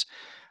toolkits.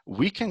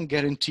 We can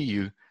guarantee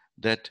you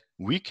that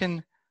we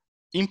can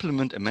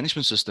implement a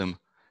management system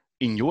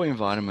in your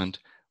environment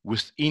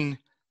within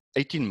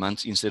 18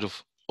 months instead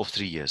of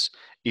 3 years.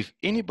 If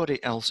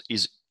anybody else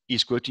is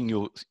quoting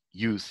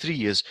you 3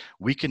 years,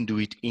 we can do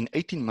it in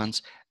 18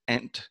 months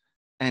and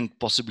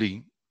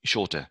possibly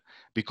shorter,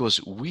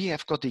 because we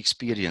have got the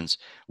experience,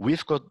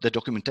 we've got the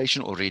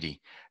documentation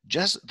already.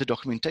 Just the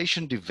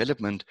documentation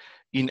development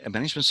in a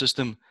management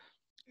system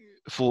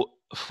for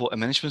a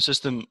management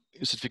system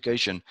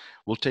certification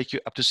will take you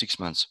up to 6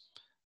 months,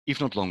 if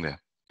not longer.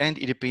 And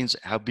it depends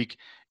how big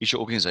is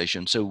your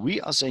organization. So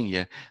we are saying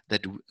here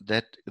that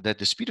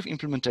the speed of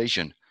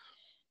implementation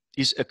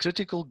is a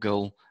critical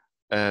goal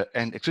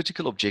and a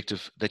critical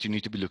objective that you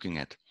need to be looking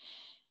at.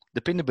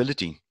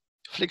 Dependability,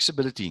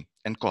 flexibility,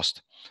 and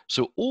cost.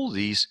 So all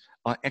these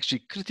are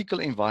actually critical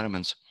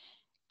environments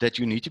that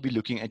you need to be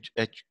looking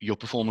at your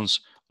performance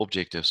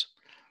objectives.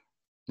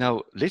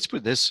 Now, let's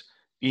put this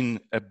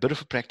in a bit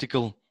of a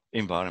practical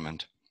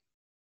environment.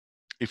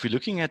 If we're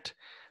looking at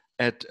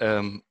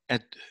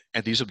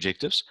these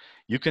objectives,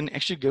 you can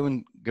actually go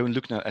and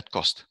look now at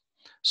cost.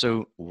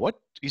 So what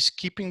is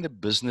keeping the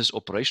business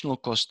operational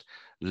cost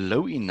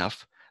low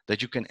enough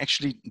that you can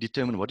actually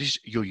determine what is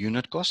your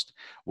unit cost,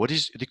 what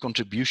is the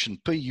contribution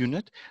per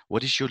unit,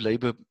 what is your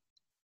labor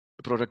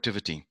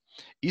productivity?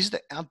 Is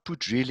the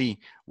output really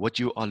what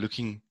you are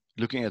looking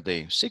at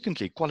there?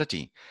 Secondly,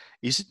 quality.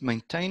 Is it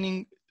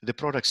maintaining the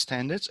product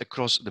standards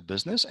across the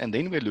business? And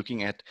then we're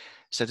looking at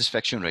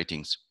satisfaction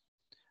ratings.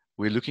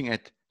 We're looking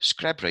at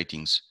scrap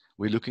ratings.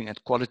 We're looking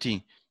at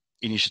quality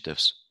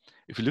initiatives.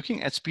 If we're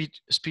looking at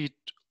speed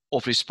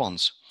of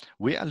response,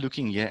 we are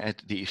looking here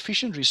at the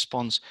efficient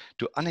response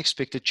to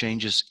unexpected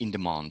changes in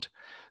demand.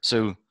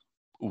 So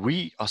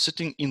we are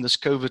sitting in this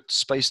COVID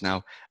space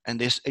now,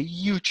 and there's a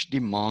huge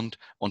demand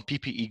on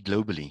PPE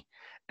globally.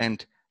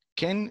 And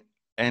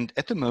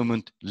at the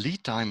moment,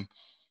 lead time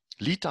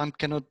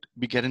cannot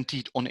be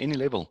guaranteed on any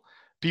level.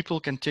 People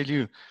can tell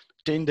you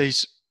 10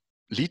 days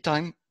lead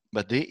time,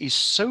 but there is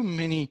so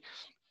many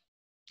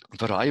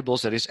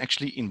variables that is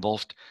actually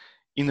involved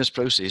in this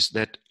process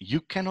that you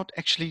cannot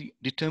actually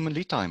determine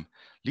lead time.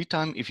 Lead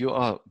time, if you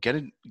are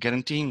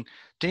guaranteeing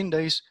 10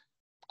 days,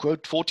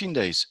 quote 14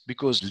 days,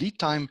 because lead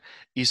time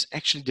is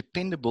actually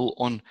dependable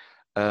on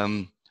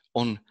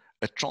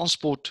a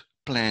transport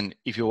plan.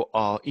 If you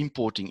are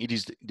importing, it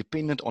is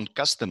dependent on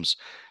customs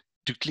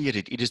to clear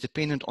it. It is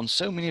dependent on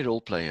so many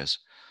role players.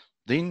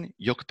 Then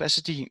your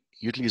capacity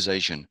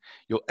utilization,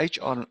 your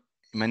HR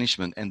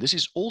management, and this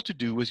is all to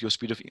do with your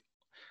speed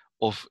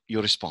of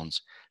your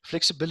response.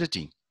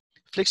 Flexibility.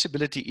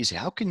 Flexibility is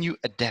how can you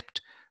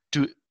adapt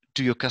to,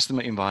 to your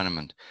customer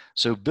environment.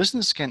 So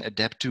business can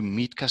adapt to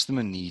meet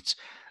customer needs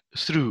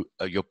through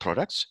your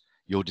products,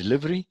 your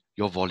delivery,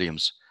 your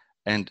volumes.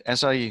 And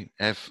as I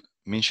have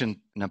mentioned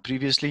now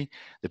previously,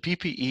 the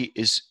PPE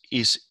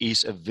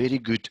is a very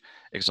good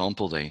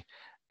example there.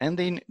 And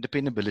then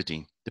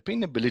dependability.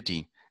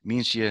 Dependability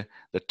means here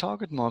the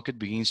target market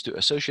begins to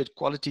associate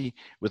quality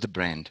with the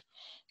brand.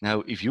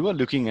 Now, if you are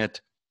looking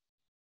at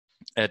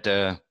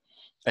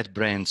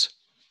brands,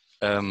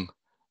 um,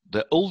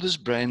 the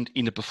oldest brand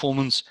in the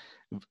performance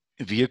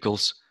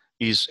vehicles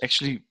is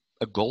actually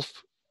a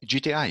Golf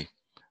GTI.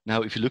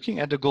 Now, if you're looking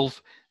at the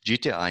Golf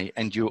GTI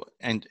and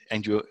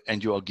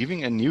you are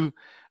giving a new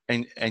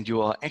and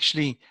you are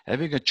actually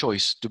having a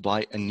choice to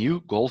buy a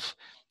new Golf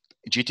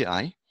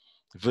GTI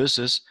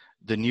versus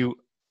the new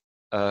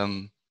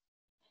Hyundai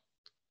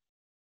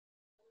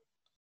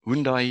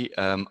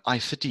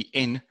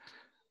i30N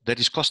that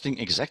is costing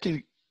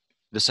exactly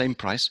the same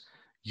price,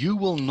 you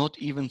will not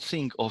even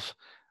think of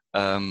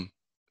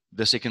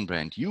the second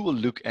brand. You will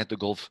look at the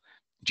Golf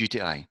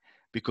GTI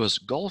because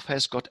Golf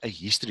has got a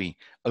history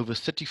over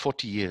 30,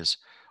 40 years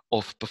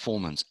of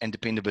performance and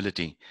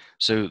dependability.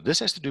 So this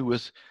has to do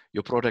with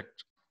your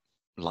product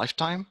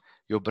lifetime,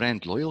 your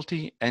brand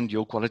loyalty, and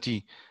your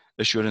quality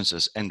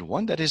assurances. And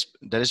one that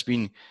has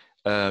been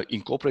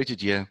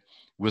incorporated here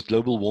with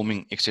global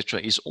warming, etc.,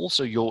 is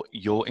also your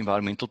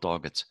environmental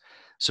targets.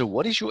 So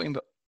what is your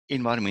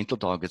environmental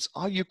targets?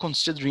 Are you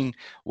considering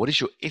what is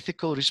your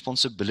ethical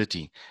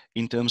responsibility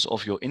in terms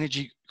of your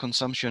energy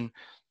consumption,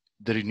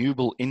 the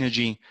renewable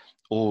energy,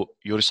 or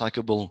your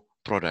recyclable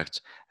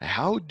products?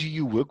 How do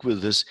you work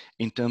with this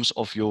in terms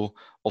of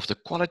the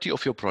quality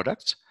of your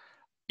products,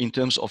 in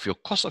terms of your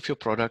cost of your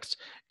products,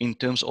 in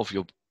terms of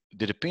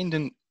the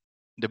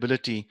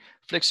dependability,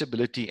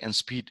 flexibility, and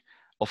speed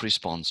of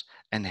response?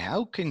 And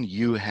how can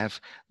you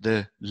have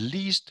the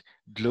least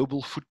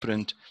global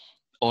footprint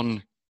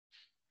on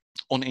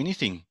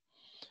anything?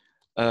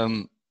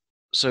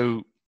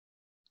 So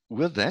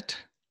with that,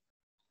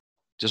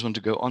 just want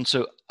to go on.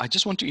 So I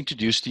just want to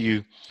introduce to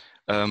you,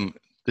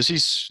 this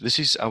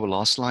is our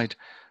last slide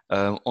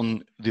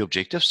on the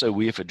objective. So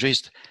we have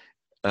addressed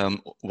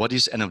what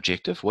is an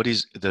objective, what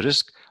is the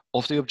risk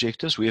of the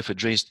objectives. We have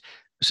addressed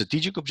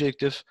strategic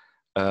objectives,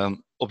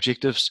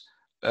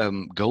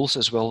 goals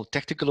as well,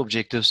 tactical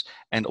objectives,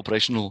 and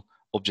operational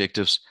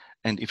objectives.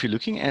 And if you're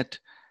looking at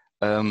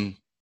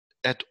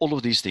all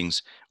of these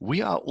things,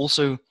 we are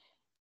also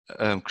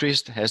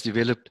Crest has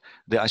developed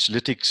the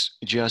Isolytics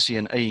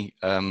GRCNA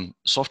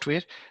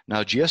software.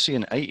 Now,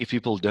 GRCNA, if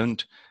people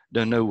don't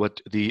know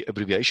what the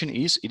abbreviation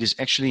is, it is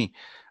actually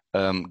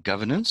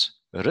governance,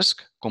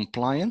 risk,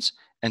 compliance,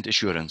 and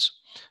assurance.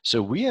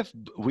 So we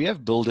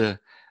have built a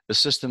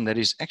system that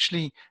is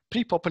actually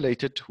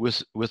pre-populated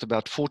with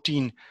about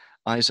 14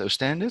 ISO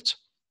standards,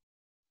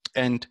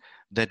 and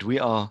that we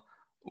are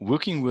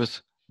working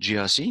with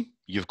GRC.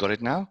 You've got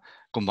it now.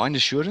 Combined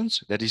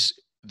assurance, that is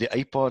the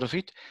A part of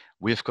it.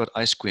 We've got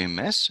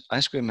I2MAS.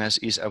 I2MAS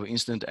is our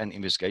incident and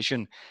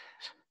investigation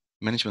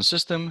management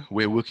system.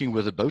 We're working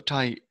with a bow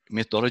tie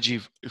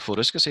methodology for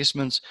risk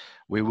assessments.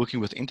 We're working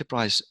with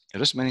enterprise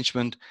risk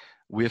management.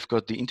 We've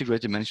got the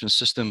integrated management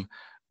system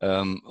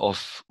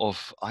of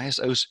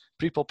ISOs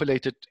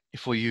pre-populated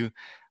for you.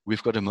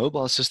 We've got a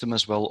mobile system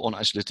as well on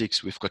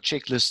Isolytics. We've got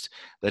checklists.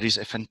 That is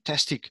a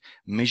fantastic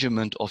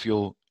measurement of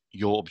your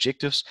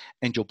objectives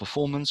and your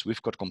performance.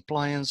 We've got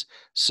compliance,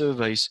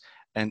 surveys,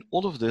 and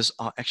all of this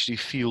are actually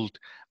fueled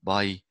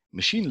by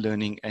machine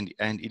learning, and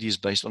it is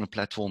based on a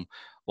platform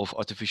of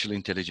artificial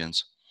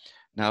intelligence.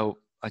 Now,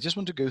 I just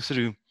want to go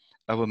through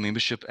our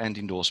membership and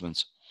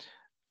endorsements.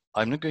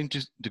 I'm not going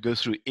to go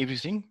through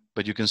everything,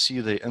 but you can see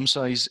the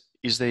IMSA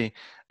is there,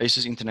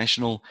 ACES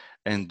International,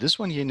 and this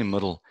one here in the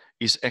middle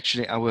is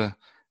actually our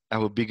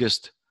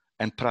biggest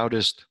and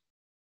proudest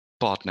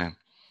partner,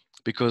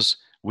 because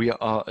we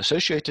are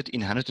associated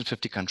in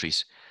 150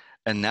 countries.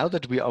 And now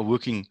that we are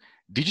working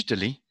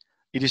digitally,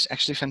 it is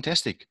actually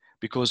fantastic,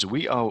 because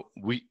we are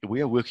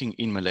working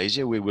in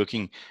Malaysia, we're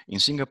working in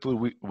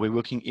Singapore, we're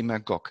working in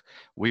Bangkok,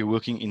 we're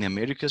working in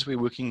Americas, we're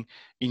working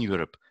in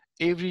Europe.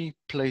 Every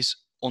place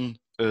on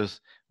earth,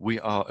 we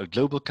are a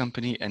global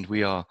company, and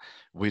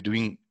we're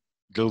doing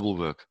global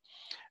work.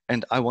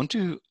 And I want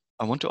to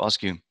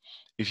ask you,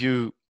 if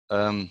you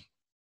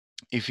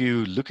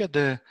look at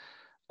the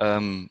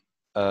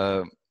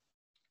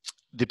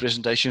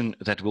presentation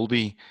that will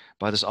be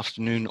by this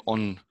afternoon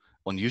on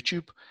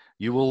YouTube,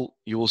 you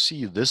will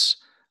see this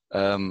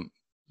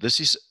this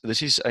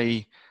is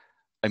a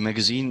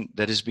magazine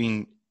that is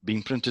being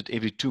printed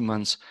every 2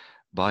 months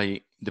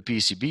by the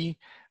PCB,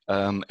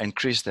 and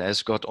Cresta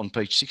has got on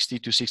page 60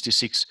 to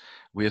 66.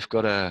 We have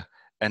got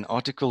an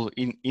article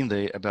in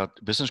there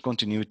about business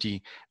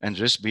continuity and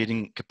risk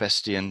bearing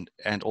capacity and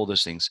all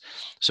those things.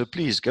 So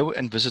please go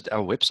and visit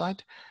our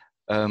website.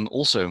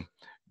 Also,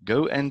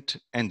 go and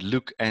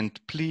look, and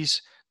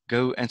please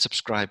go and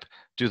subscribe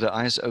to the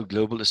ISO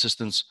Global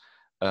Assistance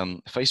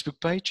Facebook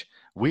page.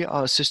 We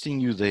are assisting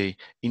you there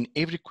in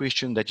every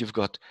question that you've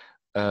got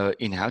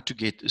in how to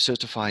get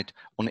certified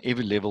on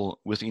every level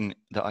within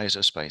the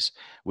ISO space.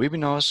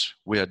 Webinars,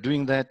 we are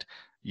doing that.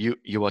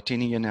 You are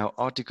attending in our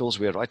articles,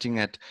 we are writing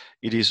at,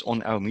 it is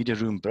on our media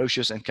room,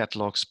 brochures and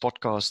catalogs,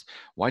 podcasts,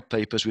 white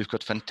papers. We've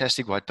got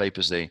fantastic white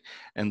papers there.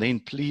 And then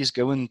please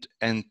go and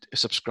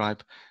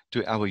subscribe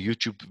to our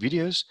YouTube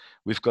videos.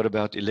 We've got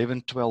about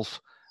 11,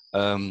 12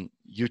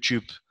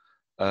 YouTube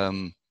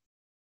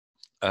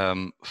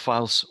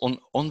files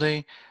on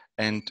there.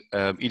 And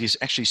it is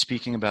actually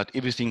speaking about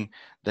everything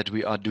that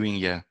we are doing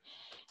here.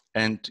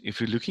 And if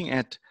you're looking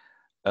at,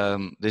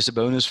 there's a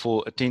bonus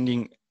for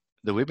attending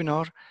the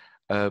webinar.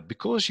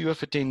 Because you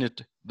have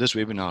attended this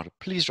webinar,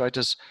 please write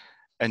us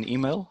an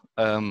email.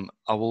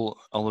 I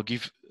will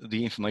give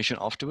the information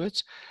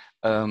afterwards,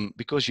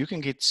 because you can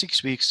get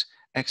 6 weeks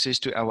access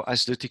to our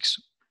Isolytics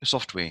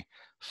software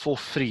for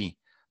free,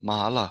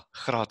 mahala,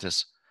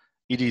 gratis.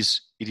 It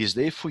is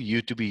there for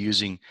you to be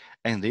using,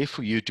 and there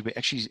for you to be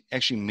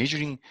actually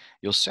measuring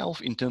yourself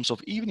in terms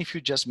of, even if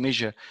you just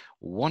measure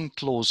one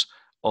clause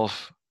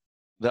of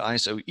the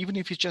ISO, even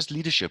if it's just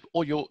leadership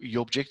or your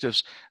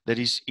objectives that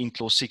is in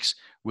clause 6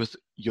 with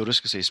your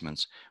risk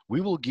assessments,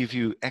 we will give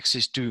you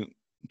access to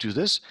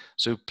this.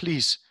 So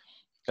please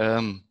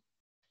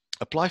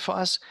apply for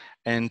us,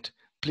 and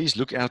please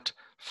look out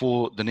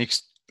for the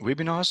next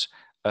webinars.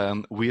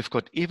 We've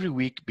got every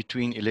week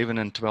between 11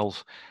 and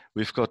 12,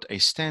 we've got a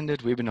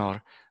standard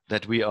webinar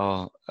that we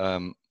are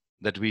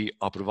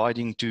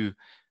providing to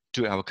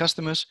our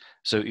customers.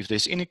 So if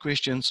there's any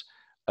questions,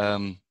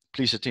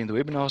 please attend the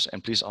webinars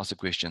and please ask the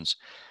questions.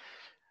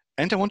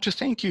 And I want to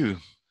thank you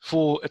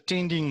for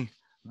attending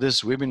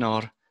this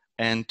webinar.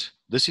 And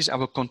this is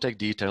our contact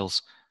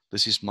details.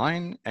 This is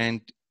mine and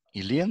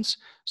Elian's.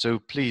 So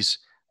please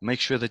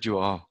make sure that you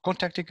are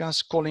contacting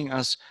us, calling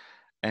us.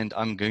 And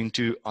I'm going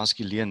to ask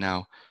Elian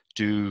now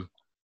to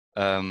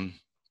give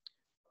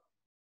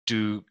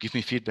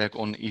me feedback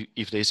on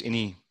if there's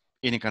any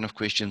kind of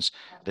questions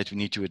that we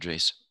need to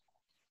address.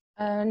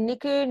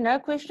 Niku, no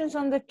questions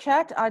on the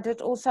chat. I did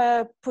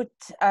also put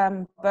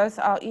both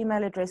our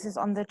email addresses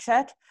on the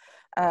chat.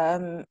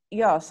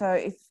 Yeah, so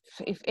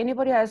if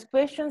anybody has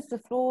questions, the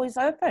floor is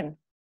open.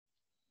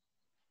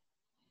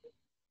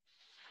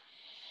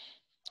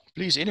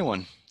 Please,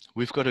 anyone.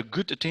 We've got a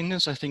good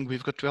attendance. I think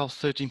we've got 12,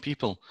 13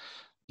 people.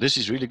 This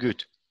is really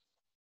good.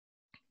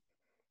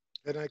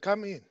 Can I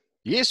come in?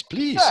 Yes,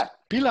 please. Sure.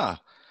 Pilar,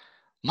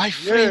 my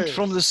friend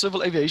from the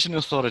Civil Aviation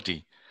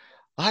Authority.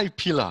 Hi,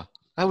 Pilar.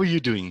 How are you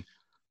doing?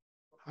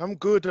 I'm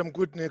good,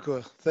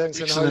 Nico. Thanks.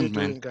 Excellent, and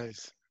how are you doing,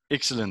 guys?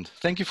 Excellent.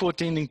 Thank you for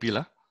attending,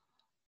 Pilar.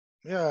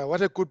 Yeah,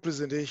 what a good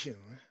presentation.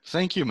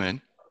 Thank you,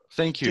 man.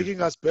 Thank you.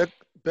 Taking us back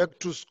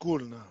to school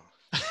now.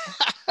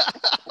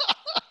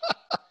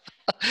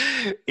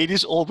 It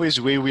is always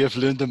where we have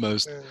learned the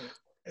most.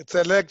 It's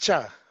a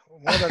lecture,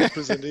 more than a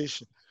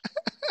presentation.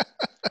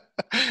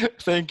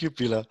 Thank you,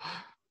 Pilar.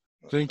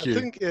 Thank you. I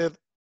think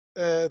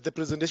the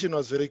presentation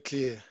was very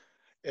clear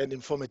and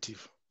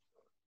informative.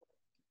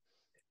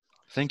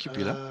 Thank you,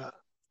 Pilar.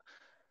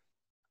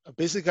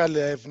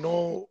 Basically, I have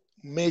no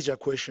major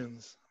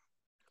questions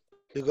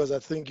because I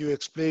think you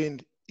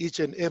explained each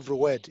and every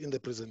word in the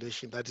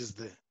presentation that is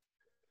there.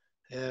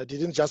 I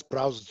didn't just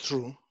browse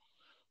through,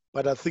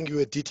 but I think you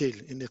were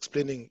detailed in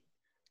explaining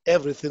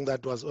everything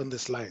that was on the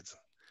slides.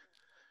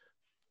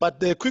 But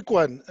the quick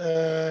one,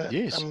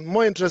 yes. I'm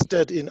more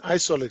interested in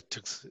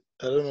Isolytics.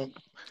 I don't know.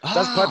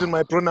 That's part of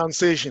my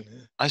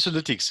pronunciation.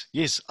 Isolytics,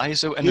 yes,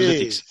 ISO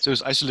analytics. Yes. So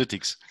it's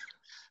Isolytics.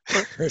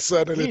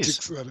 So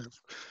analytics. Yes.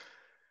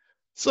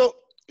 So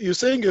you're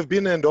saying you've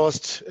been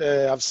endorsed.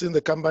 I've seen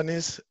the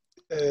companies,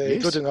 yes,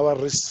 including our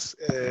risk.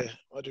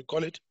 What do you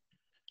call it?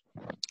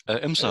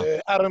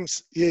 IMSA.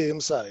 RMS, yeah,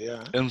 IMSA,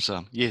 yeah.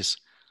 IMSA, yes.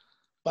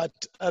 But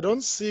I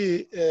don't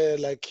see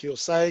like your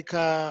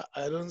SAICA.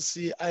 I don't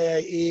see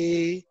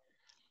IIA,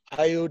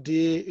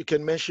 IOD. You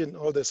can mention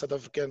all the South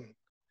African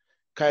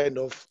kind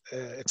of,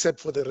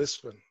 except for the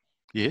risk one.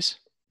 Yes.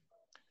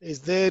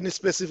 Is there any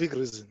specific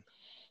reason?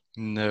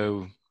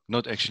 No,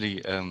 not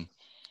actually,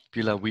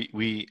 Pilar.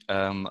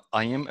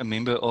 I am a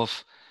member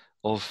of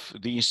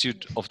the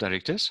Institute of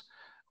Directors.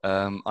 We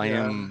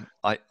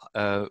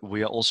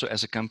are also,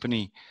 as a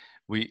company,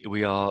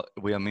 we are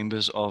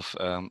members of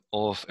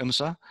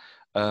IMSA.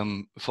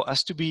 For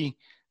us to be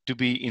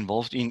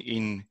involved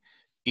in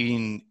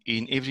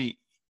every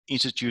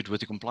institute, with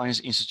the Compliance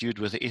Institute,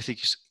 with the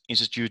Ethics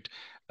Institute,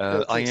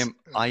 I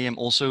am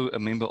also a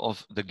member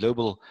of the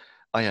Global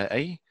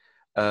IIA.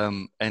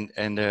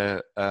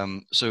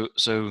 So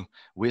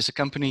we as a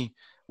company,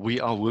 we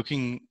are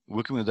working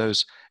with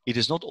those. It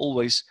is not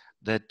always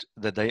that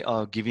they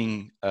are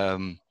giving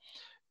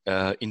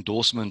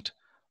endorsement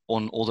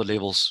on all the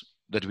levels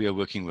that we are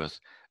working with.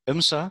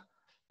 IMSA,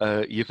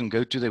 you can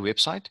go to their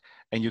website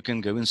and you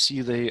can go and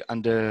see there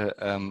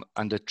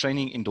under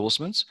training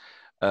endorsements.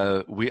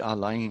 We are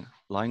lying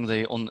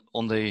there on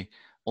their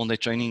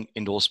training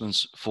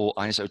endorsements for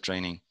ISO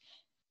training.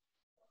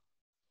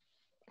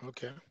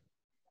 Okay.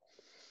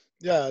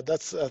 Yeah, I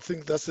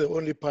think that's the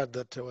only part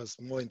that I was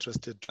more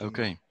interested to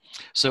Okay. know.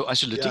 So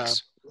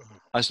Isolytics,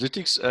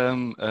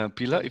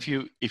 Pilar, if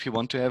you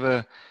want to have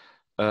a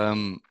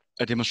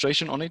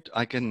demonstration on it,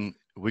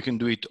 we can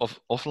do it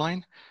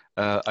offline.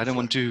 I don't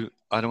want to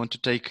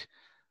take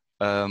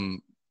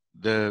the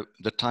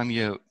time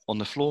here on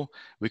the floor.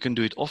 We can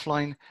do it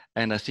offline,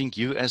 and I think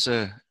you as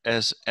a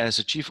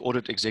chief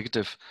audit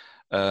executive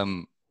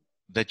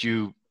that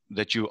you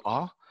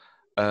are,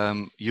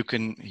 you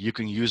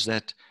can use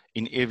that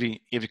in every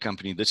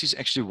company. This is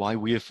actually why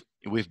we've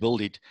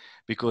built it,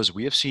 because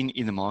we have seen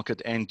in the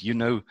market, and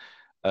the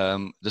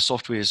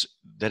softwares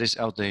that is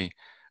out there,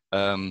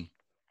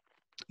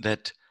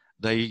 that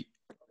they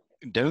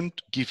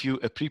don't give you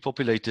a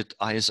pre-populated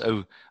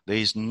ISO. There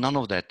is none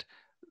of that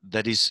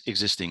is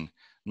existing.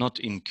 Not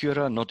in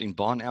Cura, not in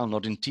Barn-L,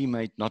 not in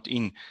Teammate, not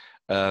in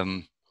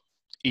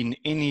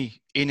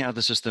any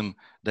other system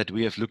that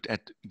we have looked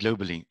at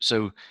globally.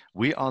 So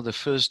we are the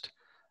first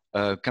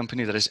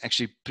company that is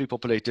actually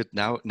pre-populated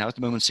now at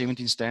the moment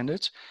 17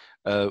 standards.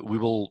 We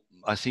will,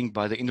 I think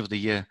by the end of the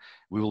year,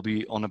 we will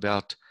be on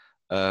about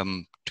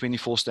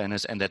 24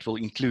 standards, and that will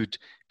include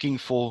King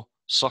 4,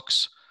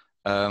 SOX.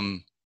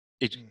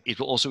 It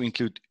will also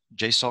include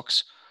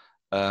JSOX.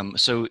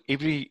 So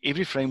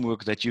every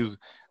framework that you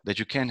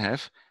can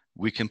have,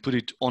 we can put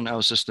it on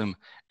our system,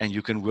 and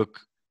you can work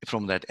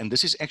from that. And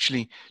this is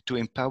actually to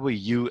empower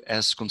you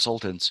as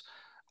consultants,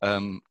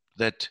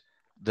 that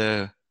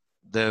the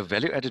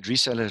value-added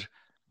reseller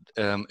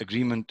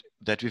agreement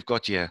that we've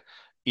got here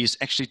is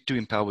actually to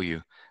empower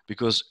you,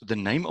 because the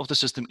name of the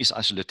system is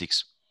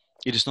Isolytics.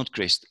 It is not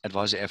Crest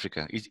Advisor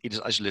Africa. It is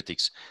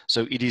Isolytics.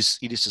 So it is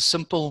a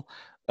simple.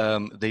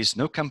 There's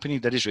no company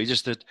that is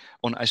registered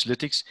on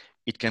Isolytics.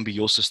 It can be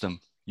your system.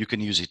 You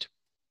can use it.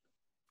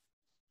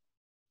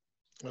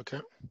 Okay.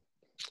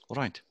 All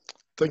right.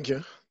 Thank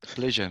you.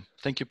 Pleasure.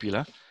 Thank you,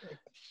 Pilar.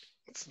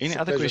 Any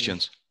It's other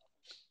questions?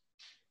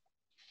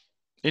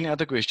 Any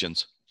other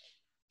questions?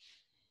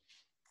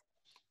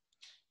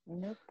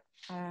 Nope.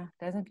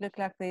 Doesn't look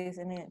like there's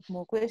any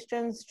more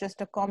questions.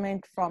 Just a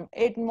comment from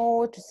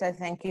Edmore to say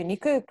thank you,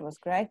 Nico. It was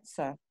great.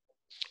 So.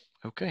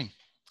 Okay.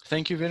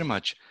 Thank you very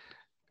much.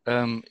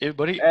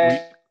 Everybody,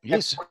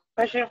 yes.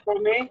 Question for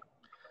me.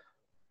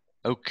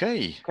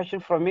 Okay. Question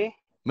from me.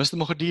 Mr.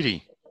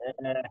 Mogadiri.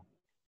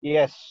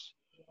 Yes.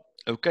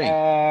 Okay.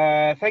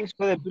 Thanks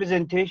for the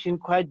presentation,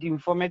 quite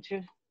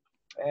informative.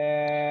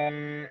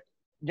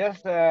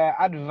 Just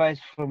advice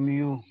from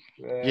you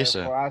Yes,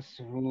 sir. for us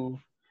who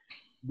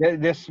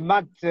the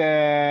smart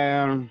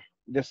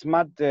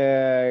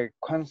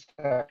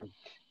concept.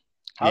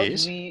 How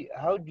Yes.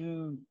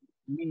 do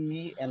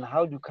we and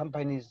how do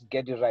companies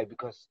get it right?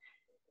 Because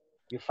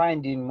you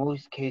find in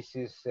most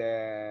cases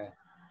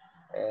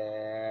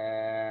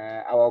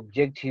our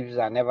objectives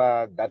are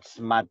never that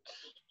smart.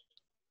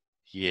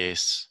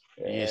 Yes.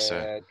 Yes,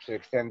 sir. To the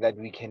extent that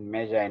we can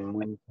measure and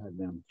monitor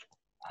them.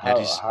 That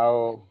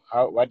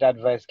What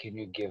advice can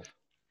you give?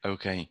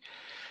 Okay.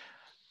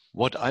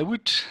 What I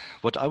would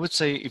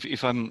say,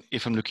 if I'm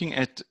looking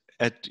at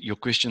your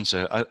question,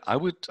 sir, I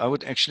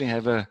would actually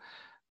have a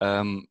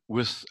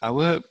with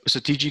our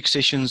strategic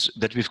sessions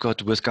that we've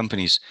got with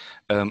companies,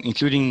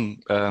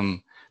 including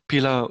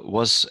Pilar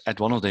was at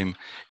one of them.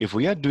 If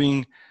we are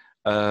doing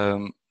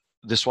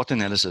the SWOT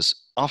analysis,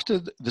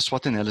 after the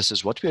SWOT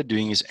analysis, what we are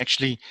doing is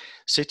actually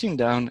setting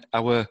down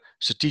our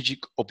strategic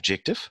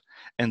objective,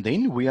 and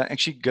then we are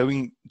actually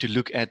going to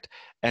look at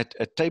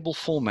a table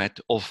format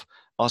of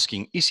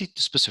asking, is it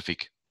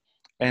specific?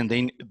 And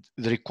then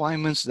the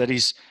requirements that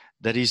is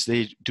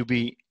there to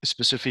be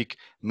specific,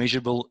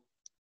 measurable,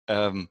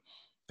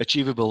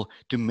 achievable,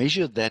 to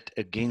measure that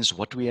against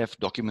what we have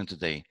documented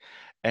there.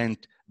 And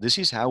this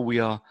is how we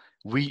are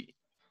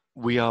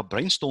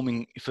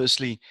brainstorming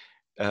firstly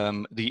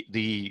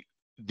the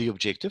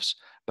objectives,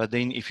 but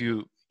then if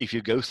you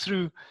go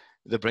through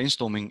the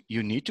brainstorming,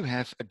 you need to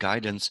have a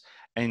guidance,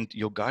 and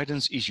your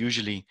guidance is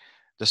usually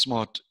the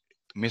SMART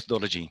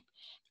methodology.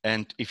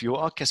 And if you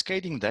are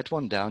cascading that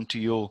one down to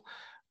your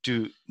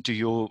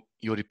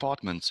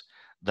departments,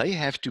 they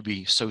have to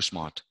be so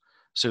smart.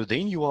 So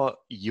then you are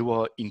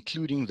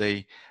including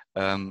the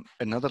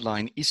another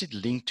line. Is it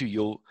linked to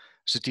your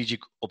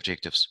strategic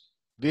objectives?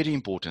 Very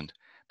important,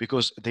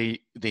 because there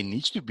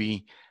needs to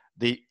be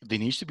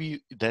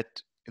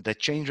that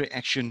chain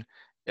reaction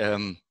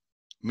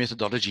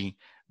methodology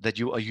that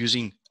you are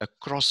using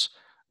across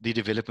the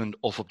development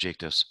of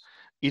objectives.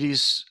 It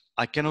is,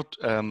 I cannot,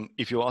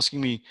 if you're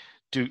asking me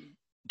to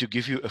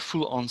give you a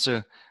full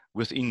answer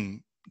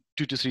within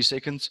 2 to 3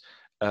 seconds,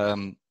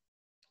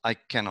 I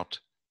cannot,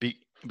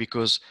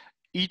 because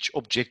each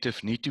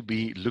objective need to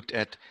be looked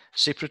at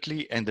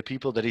separately, and the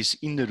people that is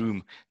in the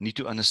room need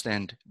to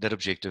understand that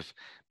objective,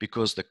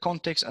 because the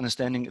context,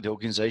 understanding the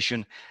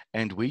organization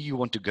and where you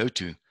want to go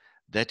to,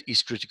 that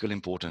is critical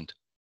important,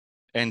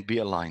 and be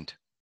aligned.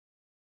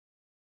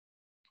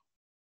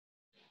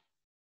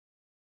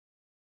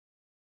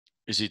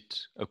 Is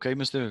it okay,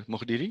 Mr.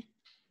 Mogadiri?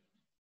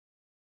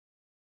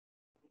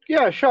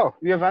 Yeah, sure.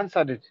 You have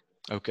answered it.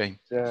 Okay,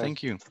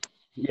 thank you.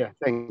 Yeah,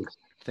 thanks.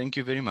 Thank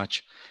you very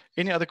much.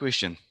 Any other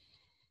question?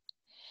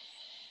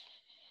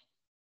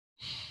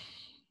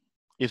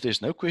 If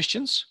there's no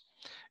questions,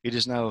 it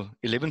is now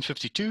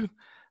 11:52.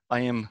 I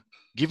am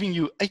giving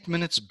you 8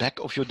 minutes back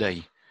of your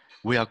day.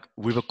 We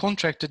were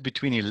contracted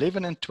between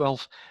 11 and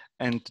 12,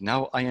 and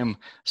now I am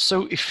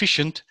so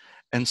efficient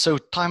and so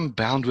time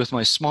bound with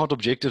my smart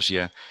objectives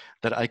here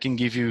that I can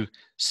give you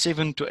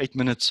 7 to 8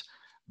 minutes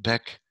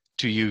back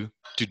to you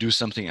to do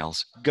something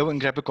else. Go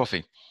and grab a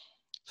coffee.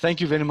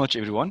 Thank you very much,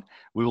 everyone.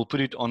 We will put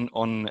it on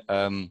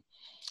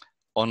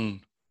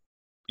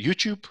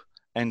YouTube,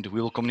 and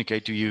we will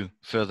communicate to you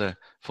further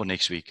for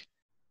next week.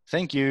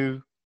 Thank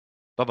you.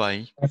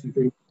 Bye-bye.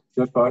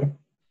 Goodbye.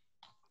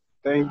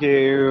 Thank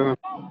you.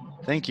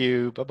 Thank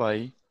you.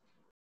 Bye-bye.